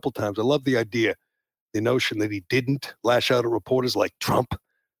reporters a couple times. I love the idea. The notion that he didn't lash out at reporters like Trump.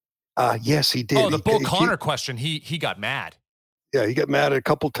 Yes, he did. Oh, the Bull Connor question, he got mad. Yeah, he got mad a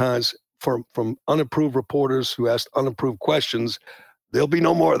couple times from unapproved reporters who asked unapproved questions. There'll be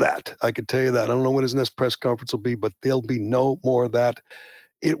no more of that. I can tell you that. I don't know when his next press conference will be, but there'll be no more of that.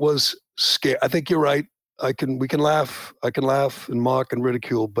 It was scary. I think you're right. We can laugh. I can laugh and mock and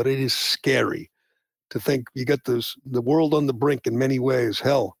ridicule, but it is scary to think you got the world on the brink in many ways.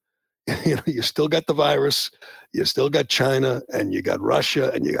 Hell, you still got the virus, you still got China, and you got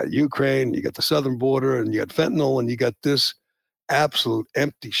Russia, and you got Ukraine, you got the southern border, and you got fentanyl, and you got this absolute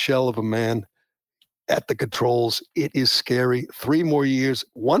empty shell of a man at the controls. It is scary. 3 more years,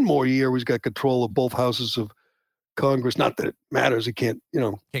 1 more year, he's got control of both houses of Congress. Not that it matters. He can't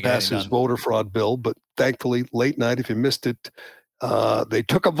pass his voter fraud bill, but thankfully, late night, if you missed it, they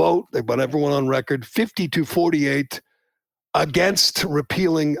took a vote. They put everyone on record, 50-48 against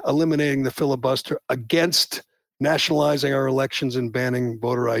eliminating the filibuster, against nationalizing our elections and banning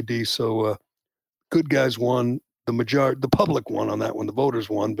voter ID. So good guys won. The public won on that one. The voters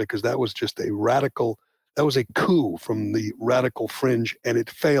won because that was just that was a coup from the radical fringe, and it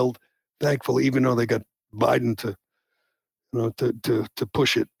failed, thankfully, even though they got Biden to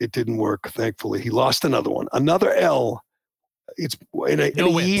push it. It didn't work, thankfully. He lost another one. Another L. It's in a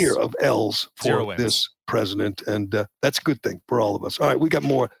year of L's for this president, and that's a good thing for all of us. All right, we got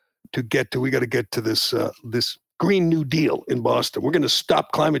more to get to. We got to get to this Green New Deal in Boston. We're going to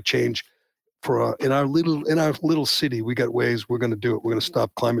stop climate change in our little city. We got ways we're going to do it. We're going to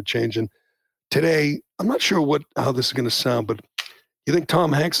stop climate change. And today, I'm not sure how this is going to sound, but you think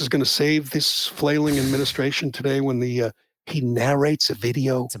Tom Hanks is going to save this flailing administration today when he narrates a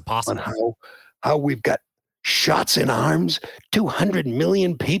video on how we've got shots in arms, 200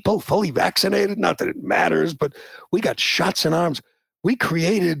 million people fully vaccinated? Not that it matters, but we got shots in arms. We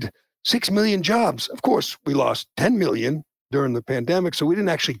created 6 million jobs. Of course, we lost 10 million during the pandemic, so we didn't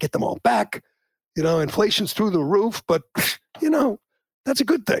actually get them all back. Inflation's through the roof, but, that's a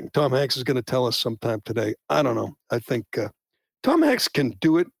good thing. Tom Hanks is going to tell us sometime today. I don't know. I think Tom Hanks can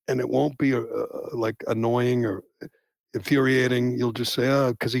do it, and it won't be like annoying or infuriating. You'll just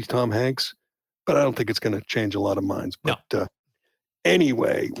say, because he's Tom Hanks. But I don't think it's going to change a lot of minds. But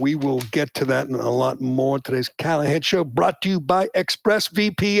Anyway, we will get to that and a lot more. Today's Callahan Show brought to you by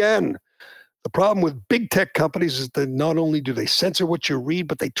ExpressVPN. The problem with big tech companies is that not only do they censor what you read,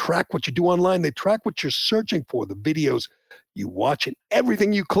 but they track what you do online. They track what you're searching for, the videos you watch, and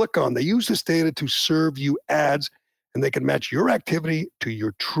everything you click on. They use this data to serve you ads, and they can match your activity to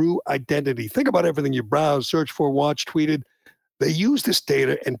your true identity. Think about everything you browse, search for, watch, tweeted. They use this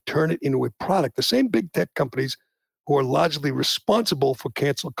data and turn it into a product. The same big tech companies who are largely responsible for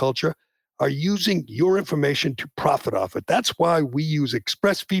cancel culture are using your information to profit off it. That's why we use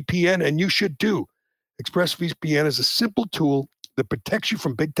ExpressVPN, and you should too. ExpressVPN is a simple tool that protects you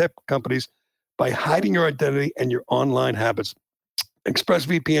from big tech companies by hiding your identity and your online habits.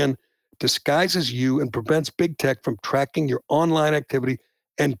 ExpressVPN disguises you and prevents big tech from tracking your online activity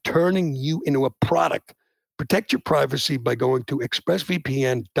and turning you into a product. Protect your privacy by going to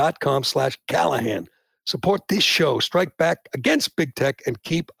expressvpn.com/Callahan. Support this show, strike back against big tech, and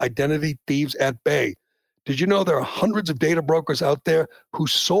keep identity thieves at bay. Did you know there are hundreds of data brokers out there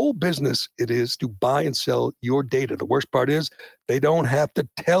whose sole business it is to buy and sell your data? The worst part is they don't have to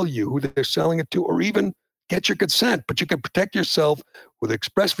tell you who they're selling it to or even get your consent, but you can protect yourself with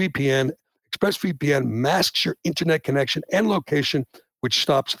ExpressVPN. ExpressVPN masks your internet connection and location, which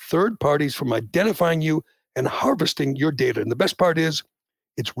stops third parties from identifying you and harvesting your data. And the best part is,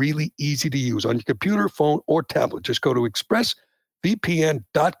 it's really easy to use on your computer, phone, or tablet. Just go to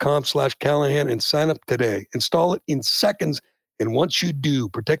expressvpn.com/Callahan and sign up today. Install it in seconds. And once you do,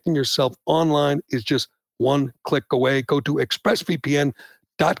 protecting yourself online is just one click away. Go to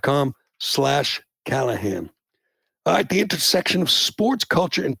expressvpn.com/Callahan. All right, the intersection of sports,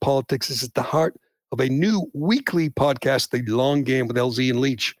 culture, and politics is at the heart of a new weekly podcast, The Long Game with LZ and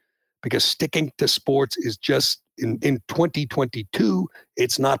Leach, because sticking to sports is just in 2022,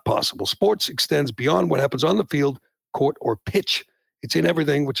 it's not possible. Sports extends beyond what happens on the field, court, or pitch. It's in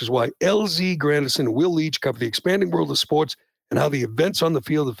everything, which is why LZ Grandison and Will Leach cover the expanding world of sports and how the events on the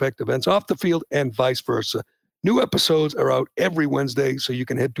field affect events off the field and vice versa. New episodes are out every Wednesday, so you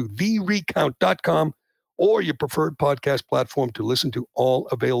can head to therecount.com or your preferred podcast platform to listen to all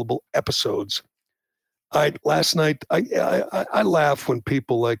available episodes. Last night, I laugh when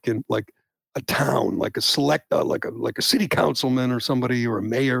people like a town, like a city councilman or somebody or a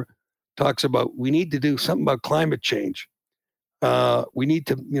mayor talks about, we need to do something about climate change. We need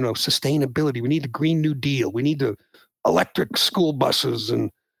to, sustainability. We need a Green New Deal. We need to electric school buses and,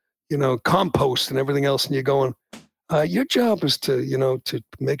 compost and everything else. And you're going, your job is to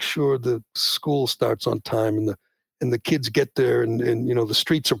make sure the school starts on time and the kids get there and the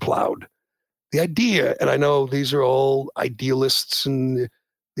streets are plowed. The idea, and I know these are all idealists, and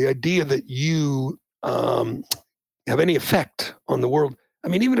the idea that you have any effect on the world. I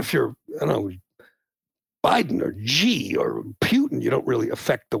mean, even if you're, Biden or Xi or Putin, you don't really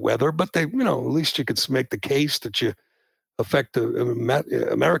affect the weather, but at least you could make the case that you affect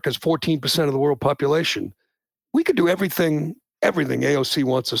America's 14% of the world population. We could do everything AOC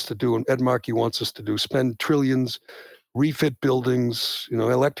wants us to do and Ed Markey wants us to do, spend trillions, refit buildings,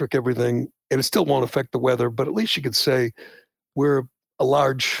 electric everything, and it still won't affect the weather. But at least you could say we're a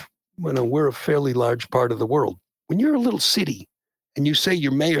fairly large part of the world. When you're a little city and you say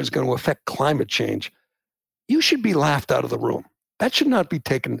your mayor is going to affect climate change, you should be laughed out of the room. That should not be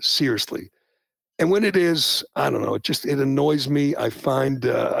taken seriously. And when it is, I don't know, it annoys me. I find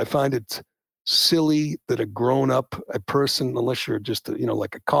it silly that a person, unless you're just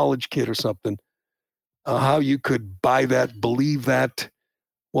like a college kid or something, how you could buy that, believe that.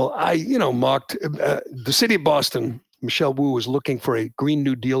 Well, I mocked the city of Boston. Michelle Wu is looking for a Green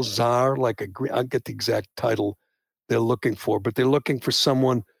New Deal czar, I'll get the exact title they're looking for, but they're looking for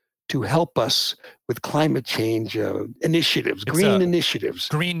someone to help us with climate change initiatives, green initiatives.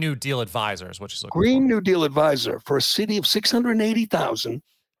 Green New Deal advisor is what she's looking for. Green New Deal advisor for a city of 680,000,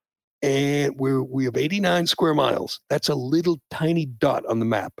 and we have 89 square miles. That's a little tiny dot on the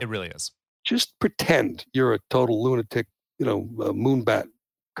map. It really is. Just pretend you're a total lunatic, moonbat,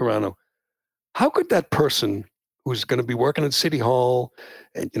 Carano. How could that person who's going to be working at City Hall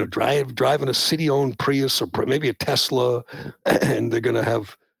and, driving a city-owned Prius or maybe a Tesla, and they're going to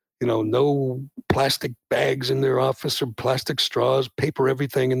have, no plastic bags in their office or plastic straws, paper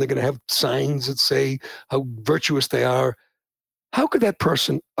everything, and they're going to have signs that say how virtuous they are. How could that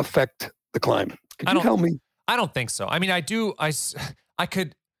person affect the climate? Could you tell me? I don't think so. I mean,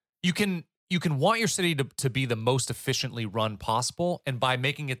 you can want your city to be the most efficiently run possible. And by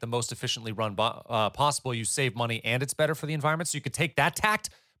making it the most efficiently run possible, you save money and it's better for the environment. So you could take that tact,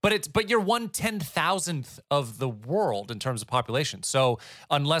 but you're 1/10,000th of the world in terms of population. So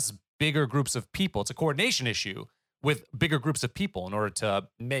unless bigger groups of people, it's a coordination issue. with bigger groups of people in order to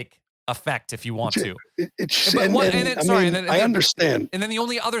make effect if you want to. I understand. And then the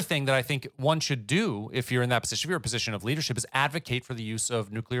only other thing that I think one should do if you're in that position, if you're in a position of leadership, is advocate for the use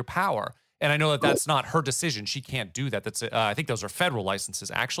of nuclear power. And I know that that's not her decision. She can't do that. That's I think those are federal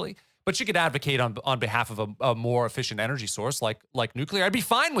licenses, actually. But she could advocate on behalf of a more efficient energy source like nuclear. I'd be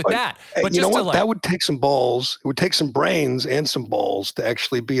fine with that. But you know what? That would take some balls. It would take some brains and some balls to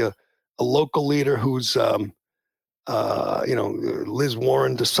actually be a local leader who's, Liz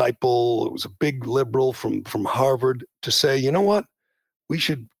Warren disciple. It was a big liberal from Harvard to say, you know what? We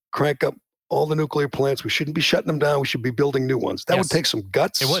should crank up all the nuclear plants. We shouldn't be shutting them down. We should be building new ones. That would take some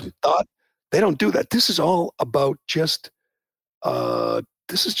guts. It would. Some thought. They don't do that. This is all about just,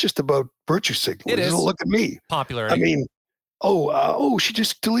 this is just about virtue signaling. It is. Look at me. Popularity. I mean, she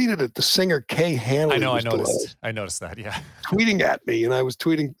just deleted it. The singer Kay Hanley. I noticed. I noticed that, yeah. Tweeting at me, and I was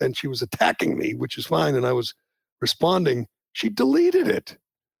tweeting, and she was attacking me, which is fine, and I was responding. She deleted it.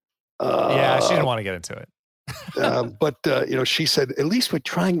 She didn't want to get into it. But she said, at least we're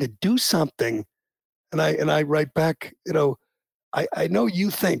trying to do something. And I write back, I know you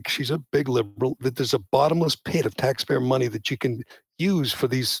think, she's a big liberal, that there's a bottomless pit of taxpayer money that you can use for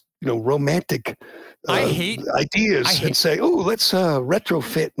these, romantic ideas and say, let's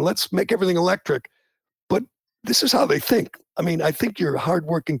retrofit and let's make everything electric. But this is how they think. I mean, I think your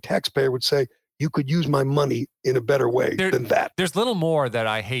hardworking taxpayer would say, you could use my money in a better way than that. There's little more that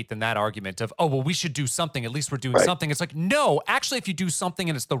I hate than that argument of, we should do something. At least we're doing something. It's like, no, actually, if you do something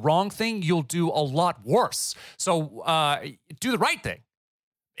and it's the wrong thing, you'll do a lot worse. So do the right thing.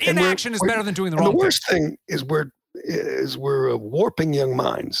 Inaction is better than doing the wrong thing. The worst thing is we're warping young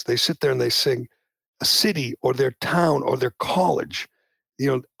minds. They sit there and they sing a city or their town or their college,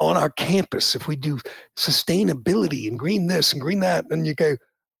 on our campus. If we do sustainability and green this and green that, and you go,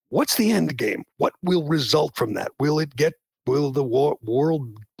 what's the end game? What will result from that? Will the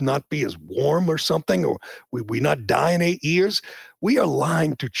world not be as warm or something? Or we not die in 8 years? We are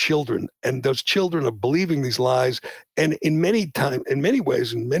lying to children, and those children are believing these lies. And in many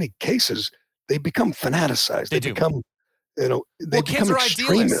ways, in many cases, they become fanaticized. They become, become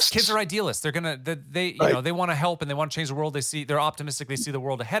extremists. Kids are idealists. They want to help and they want to change the world. They're optimistic. They see the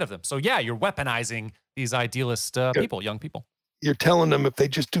world ahead of them. So yeah, you're weaponizing these idealist people, young people. You're telling them if they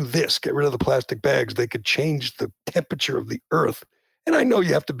just do this, get rid of the plastic bags, they could change the temperature of the earth. And I know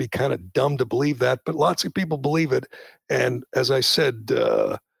you have to be kind of dumb to believe that, but lots of people believe it. And as I said,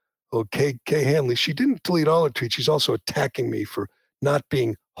 Kay Hanley, she didn't delete all her tweets. She's also attacking me for not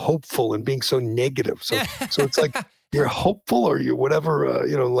being hopeful and being so negative. So it's like you're hopeful or you're whatever,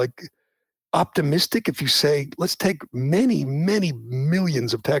 optimistic. If you say, let's take many, many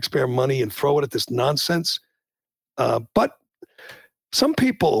millions of taxpayer money and throw it at this nonsense. But some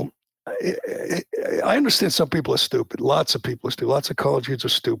people, I understand some people are stupid. Lots of people are stupid. Lots of college kids are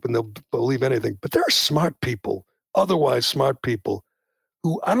stupid and they'll believe anything. But there are smart people, otherwise smart people,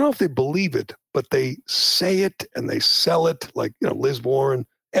 who I don't know if they believe it, but they say it and they sell it. Like, Liz Warren,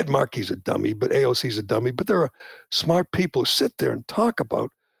 Ed Markey's a dummy, but AOC's a dummy. But there are smart people who sit there and talk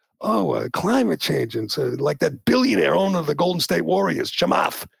about, climate change. And so, like that billionaire owner of the Golden State Warriors,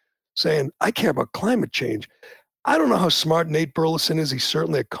 Chamath, saying, I care about climate change. I don't know how smart Nate Burleson is. He's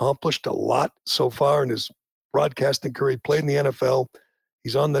certainly accomplished a lot so far in his broadcasting career. He played in the NFL.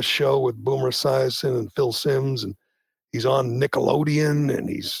 He's on the show with Boomer Esiason and Phil Simms, and he's on Nickelodeon, and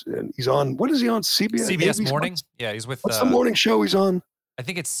he's on, what is he on? CBS Mornings? Yeah, he's with... What's the morning show he's on? I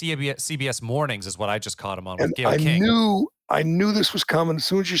think it's CBS Mornings is what I just caught him on with Gayle King. I knew this was coming. As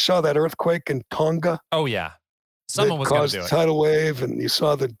soon as you saw that earthquake in Tonga. Oh, yeah. Someone was going to do it. Caused a tidal wave, and you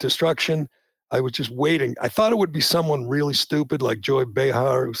saw the destruction. I was just waiting. I thought it would be someone really stupid like Joy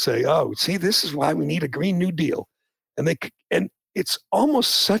Behar who say, see, this is why we need a Green New Deal. And it's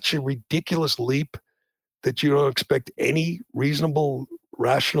almost such a ridiculous leap that you don't expect any reasonable,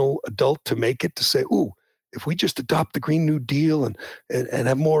 rational adult to make it, to say, if we just adopt the Green New Deal and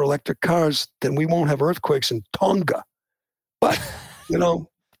have more electric cars, then we won't have earthquakes in Tonga. But,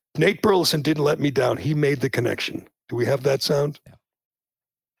 Nate Burleson didn't let me down. He made the connection. Do we have that sound? Yeah.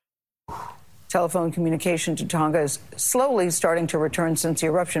 Telephone communication to Tonga is slowly starting to return since the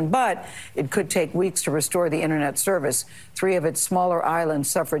eruption, but it could take weeks to restore the internet service. 3 of its smaller islands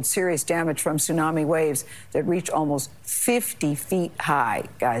suffered serious damage from tsunami waves that reach almost 50 feet high.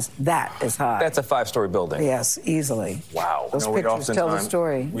 Guys, that is high. That's a 5-story building. Yes, easily. Wow. Those pictures tell the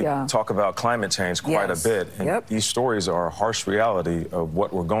story. We talk about climate change quite a bit, and these stories are a harsh reality of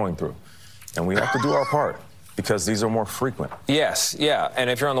what we're going through, and we have to do our part. Because these are more frequent. Yes, yeah. And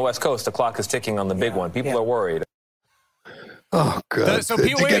if you're on the West Coast, the clock is ticking on the big one. People are worried. Oh, God. So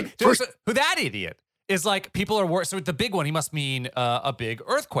people, who that idiot is like people are worried. So the big one, he must mean a big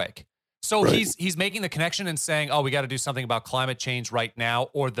earthquake. So he's making the connection and saying, oh, we got to do something about climate change right now,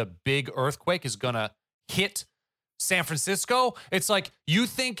 or the big earthquake is going to hit San Francisco. It's like, you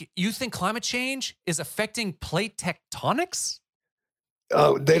think climate change is affecting plate tectonics?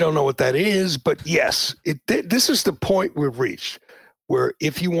 They don't know what that is, but yes, this is the point we've reached, where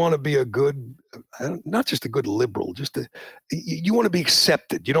if you want to be a good, not just a good liberal, you want to be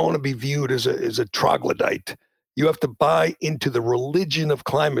accepted. You don't want to be viewed as a troglodyte. You have to buy into the religion of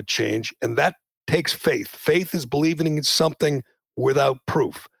climate change, and that takes faith. Faith is believing in something without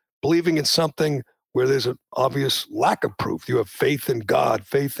proof, believing in something where there's an obvious lack of proof. You have faith in God,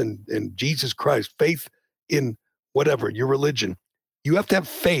 faith in Jesus Christ, faith in whatever, your religion. You have to have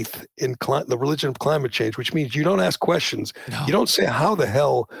faith in the religion of climate change, which means you don't ask questions. No. You don't say, how the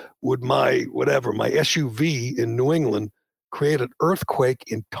hell would my SUV in New England create an earthquake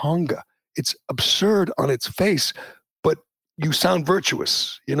in Tonga? It's absurd on its face, but you sound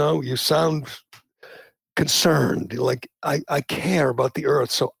virtuous. You sound concerned. Like, I care about the earth.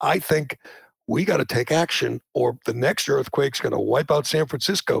 So I think we got to take action, or the next earthquake's going to wipe out San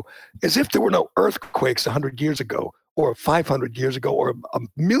Francisco, as if there were no earthquakes 100 years ago, or 500 years ago, or a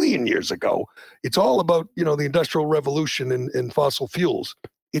million years ago. It's all about, the Industrial Revolution and fossil fuels.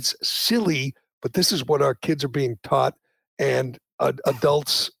 It's silly, but this is what our kids are being taught, and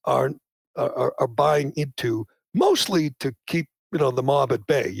adults are buying into, mostly to keep, the mob at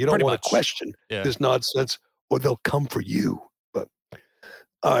bay. You don't want to question this nonsense, or they'll come for you. But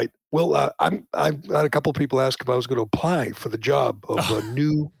all right. Well, I've had a couple of people ask if I was going to apply for the job of a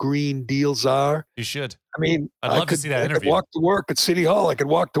new Green Deal czar. You should. I mean, I'd love to see that interview. I could walk to work at City Hall. I could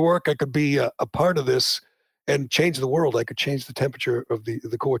walk to work. I could be a part of this and change the world. I could change the temperature of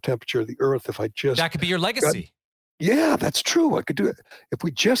the core temperature of the earth if I just. That could be your legacy. Yeah, that's true. I could do it. If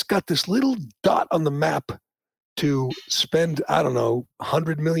we just got this little dot on the map to spend, I don't know,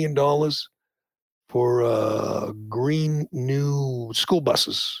 $100 million for green new school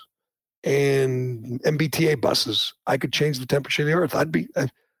buses and MBTA buses, I could change the temperature of the earth. I'd be,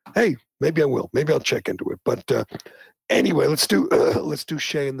 hey, maybe I will. Maybe I'll check into it. But anyway, let's do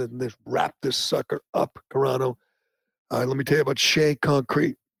Shea and then let's wrap this sucker up, Carano. Let me tell you about Shea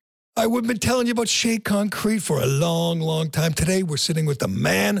Concrete. We've been telling you about Shea Concrete for a long, long time. Today, we're sitting with the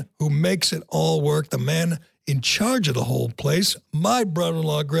man who makes it all work, the man in charge of the whole place, my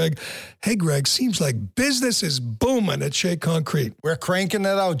brother-in-law, Greg. Hey, Greg, seems like business is booming at Shea Concrete. We're cranking it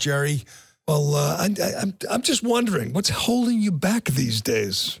out, Jerry. Well, I'm just wondering, what's holding you back these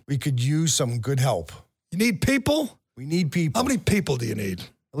days? We could use some good help. You need people? We need people. How many people do you need?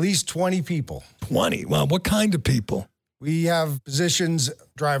 At least 20 people. 20? Well, what kind of people? We have positions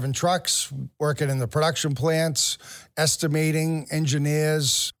driving trucks, working in the production plants, estimating,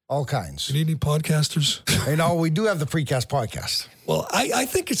 engineers, all kinds. You need any podcasters? We do have the Precast podcast. Well, I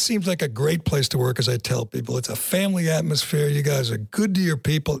think it seems like a great place to work, as I tell people. It's a family atmosphere. You guys are good to your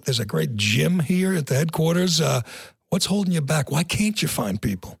people. There's a great gym here at the headquarters. What's holding you back? Why can't you find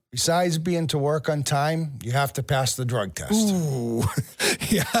people? Besides being to work on time, you have to pass the drug test. Ooh,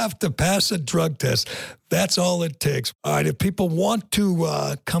 you have to pass a drug test. That's all it takes. All right, if people want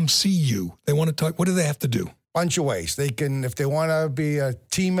to come see you, they want to talk, what do they have to do? Bunch of ways. They can, if they want to be a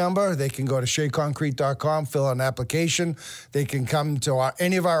team member, they can go to SheaConcrete.com, fill out an application. They can come to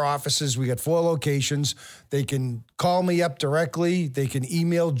any of our offices. We got 4 locations. They can call me up directly. They can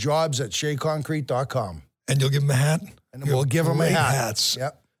email jobs@SheaConcrete.com. And you'll give them a hat? And we'll give them a hat. Hats.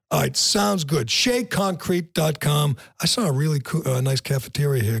 Yep. All right, sounds good. SheaConcrete.com. I saw a really cool, nice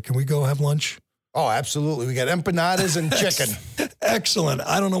cafeteria here. Can we go have lunch? Oh, absolutely. We got empanadas and chicken. Excellent.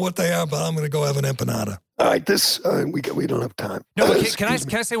 I don't know what they are, but I'm going to go have an empanada. All right, we don't have time. No, but can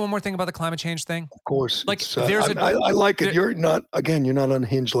I say one more thing about the climate change thing? Of course. Like, I like it. You're not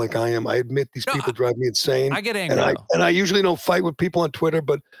unhinged like I am. I admit these people drive me insane. I get angry. And I usually don't fight with people on Twitter,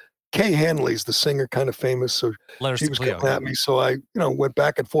 but Kay Hanley's the singer, kind of famous, so she was coming at me. So I, went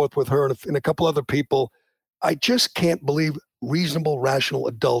back and forth with her and a couple other people. I just can't believe reasonable, rational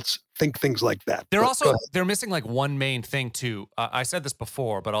adults think things like that. They're missing like one main thing too. I said this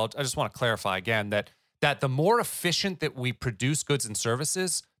before, but I just want to clarify again that the more efficient that we produce goods and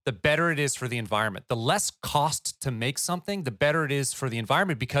services, the better it is for the environment. The less cost to make something, the better it is for the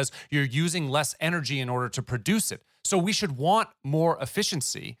environment because you're using less energy in order to produce it. So we should want more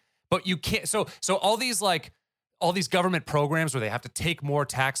efficiency, but you can't. So all these government programs where they have to take more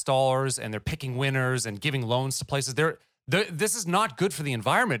tax dollars and they're picking winners and giving loans to places, this is not good for the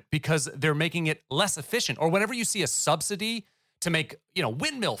environment because they're making it less efficient. Or whenever you see a subsidy to make,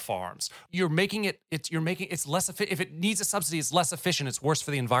 windmill farms, it's less efficient. If it needs a subsidy, it's less efficient. It's worse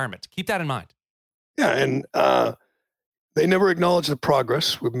for the environment. Keep that in mind. Yeah, and they never acknowledge the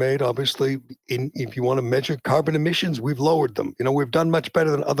progress we've made. Obviously, if you want to measure carbon emissions, we've lowered them. We've done much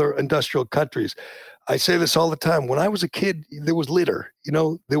better than other industrial countries. I say this all the time. When I was a kid, there was litter.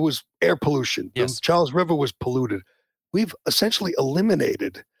 There was air pollution. Yes. The Charles River was polluted. We've essentially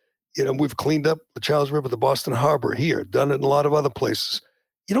eliminated. We've cleaned up the Charles River, the Boston Harbor here, done it in a lot of other places.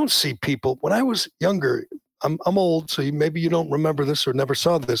 You don't see people. When I was younger, I'm old, so maybe you don't remember this or never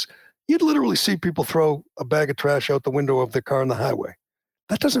saw this. You'd literally see people throw a bag of trash out the window of their car on the highway.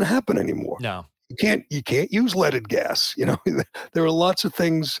 That doesn't happen anymore. No. You can't use leaded gas. There are lots of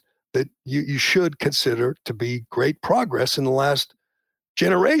things that you should consider to be great progress in the last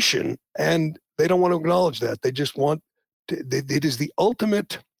generation, and they don't want to acknowledge that. They just want it is the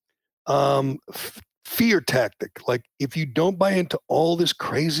ultimate fear tactic. Like, if you don't buy into all this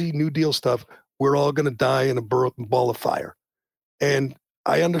crazy New Deal stuff, we're all going to die in a ball of fire. And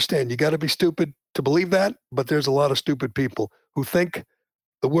I understand you got to be stupid to believe that, but there's a lot of stupid people who think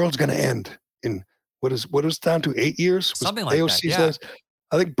the world's going to end in what is down to 8 years? Something like AOC that, yeah. says.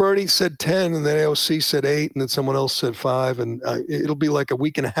 I think Bernie said 10, and then AOC said 8, and then someone else said 5, and it'll be like a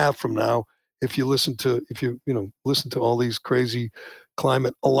week and a half from now if you listen to all these crazy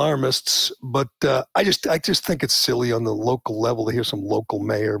climate alarmists. But I just think it's silly on the local level to hear some local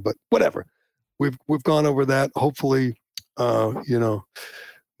mayor, but whatever. We've gone over that. Hopefully,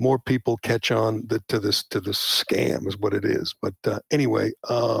 more people catch on to this scam is what it is. But anyway,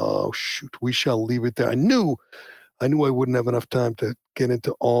 we shall leave it there. I knew I wouldn't have enough time to get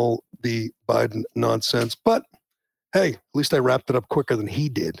into all the Biden nonsense, but hey, at least I wrapped it up quicker than he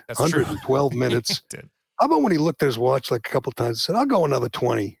did. That's 112 minutes. Did. How about when he looked at his watch like a couple of times and said, "I'll go another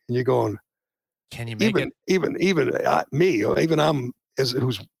 20," and you're going, "Can you make it?" Even me, or even I'm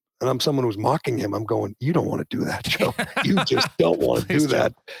someone who's mocking him. I'm going, "You don't want to do that, Joe. You just don't want to do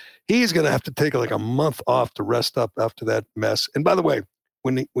that." He's going to have to take like a month off to rest up after that mess. And by the way,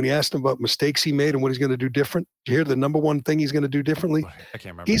 when he asked him about mistakes he made and what he's going to do different, did you hear the number one thing he's going to do differently? I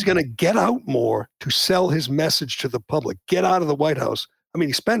can't remember. He's going to get out more to sell his message to the public. Get out of the White House. I mean,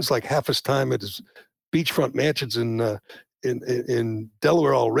 he spends like half his time at his beachfront mansions in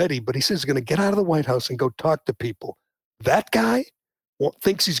Delaware already, but he says he's going to get out of the White House and go talk to people. That guy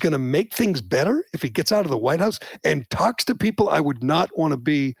thinks he's going to make things better if he gets out of the White House and talks to people. I would not want to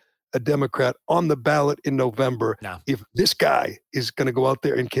be a Democrat on the ballot in November. No. If this guy is going to go out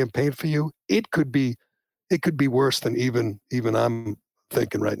there and campaign for you, it could be worse than even I'm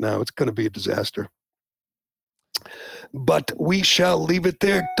thinking right now. It's going to be a disaster. But we shall leave it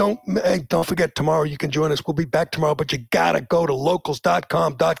there. Don't forget, tomorrow you can join us. We'll be back tomorrow, but you got to go to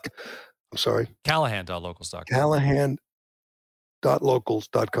locals.com. I'm sorry. Callahan.locals.com.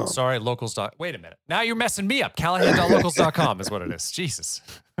 Callahan.locals.com. Sorry, locals. Wait a minute. Now you're messing me up. Callahan.locals.com is what it is. Jesus.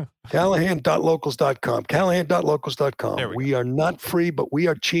 Callahan.locals.com. Callahan.locals.com. We are not free, but we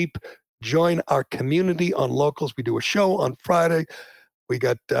are cheap. Join our community on Locals. We do a show on Friday. We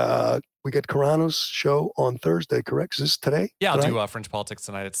got Carano's show on Thursday, correct? Is this today? Yeah, I'll do Fringe Politics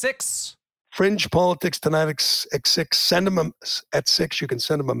tonight at 6. Fringe Politics tonight at 6. Send them at 6. You can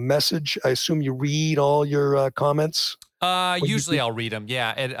send them a message. I assume you read all your comments. Usually I'll read them.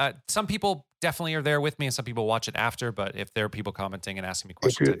 Yeah. And, some people definitely are there with me and some people watch it after, but if there are people commenting and asking me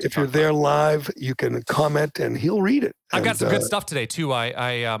questions. If you're there live, you can comment and he'll read it. I've got some good stuff today too.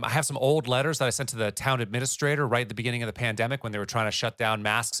 I have some old letters that I sent to the town administrator right at the beginning of the pandemic when they were trying to shut down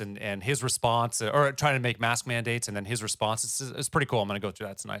masks and his response, or trying to make mask mandates, and then his response. It's pretty cool. I'm going to go through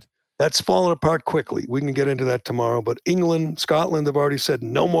that tonight. That's fallen apart quickly. We can get into that tomorrow, but England, Scotland have already said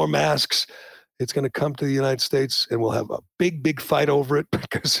no more masks. It's going to come to the United States, and we'll have a big, big fight over it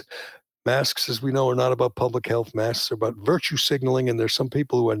because masks, as we know, are not about public health. Masks are about virtue signaling, and there's some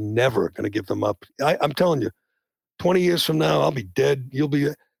people who are never going to give them up. I'm telling you, 20 years from now, I'll be dead. You'll be,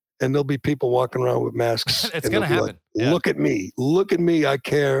 and there'll be people walking around with masks. It's going to happen. Like, look at me. Look at me. I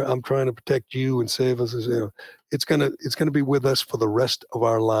care. I'm trying to protect you and save us. It's going to be with us for the rest of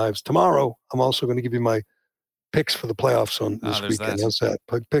our lives. Tomorrow, I'm also going to give you my picks for the playoffs on this weekend. How's that?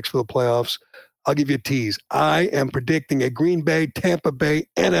 Picks for the playoffs. I'll give you a tease. I am predicting a Green Bay, Tampa Bay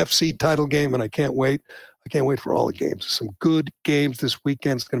NFC title game, and I can't wait. I can't wait for all the games. Some good games this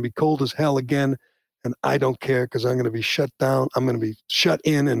weekend. It's going to be cold as hell again, and I don't care because I'm going to be shut down. I'm going to be shut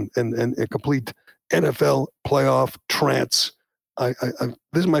in and a complete NFL playoff trance. This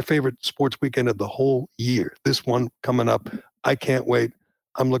is my favorite sports weekend of the whole year. This one coming up. I can't wait.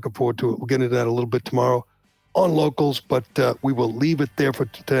 I'm looking forward to it. We'll get into that a little bit tomorrow on Locals, but we will leave it there for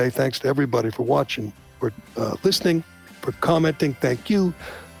today. Thanks to everybody for watching, for listening, for commenting. Thank you,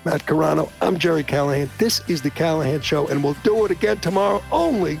 Matt Carano. I'm Jerry Callahan. This is The Callahan Show, and we'll do it again tomorrow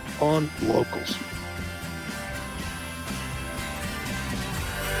only on Locals.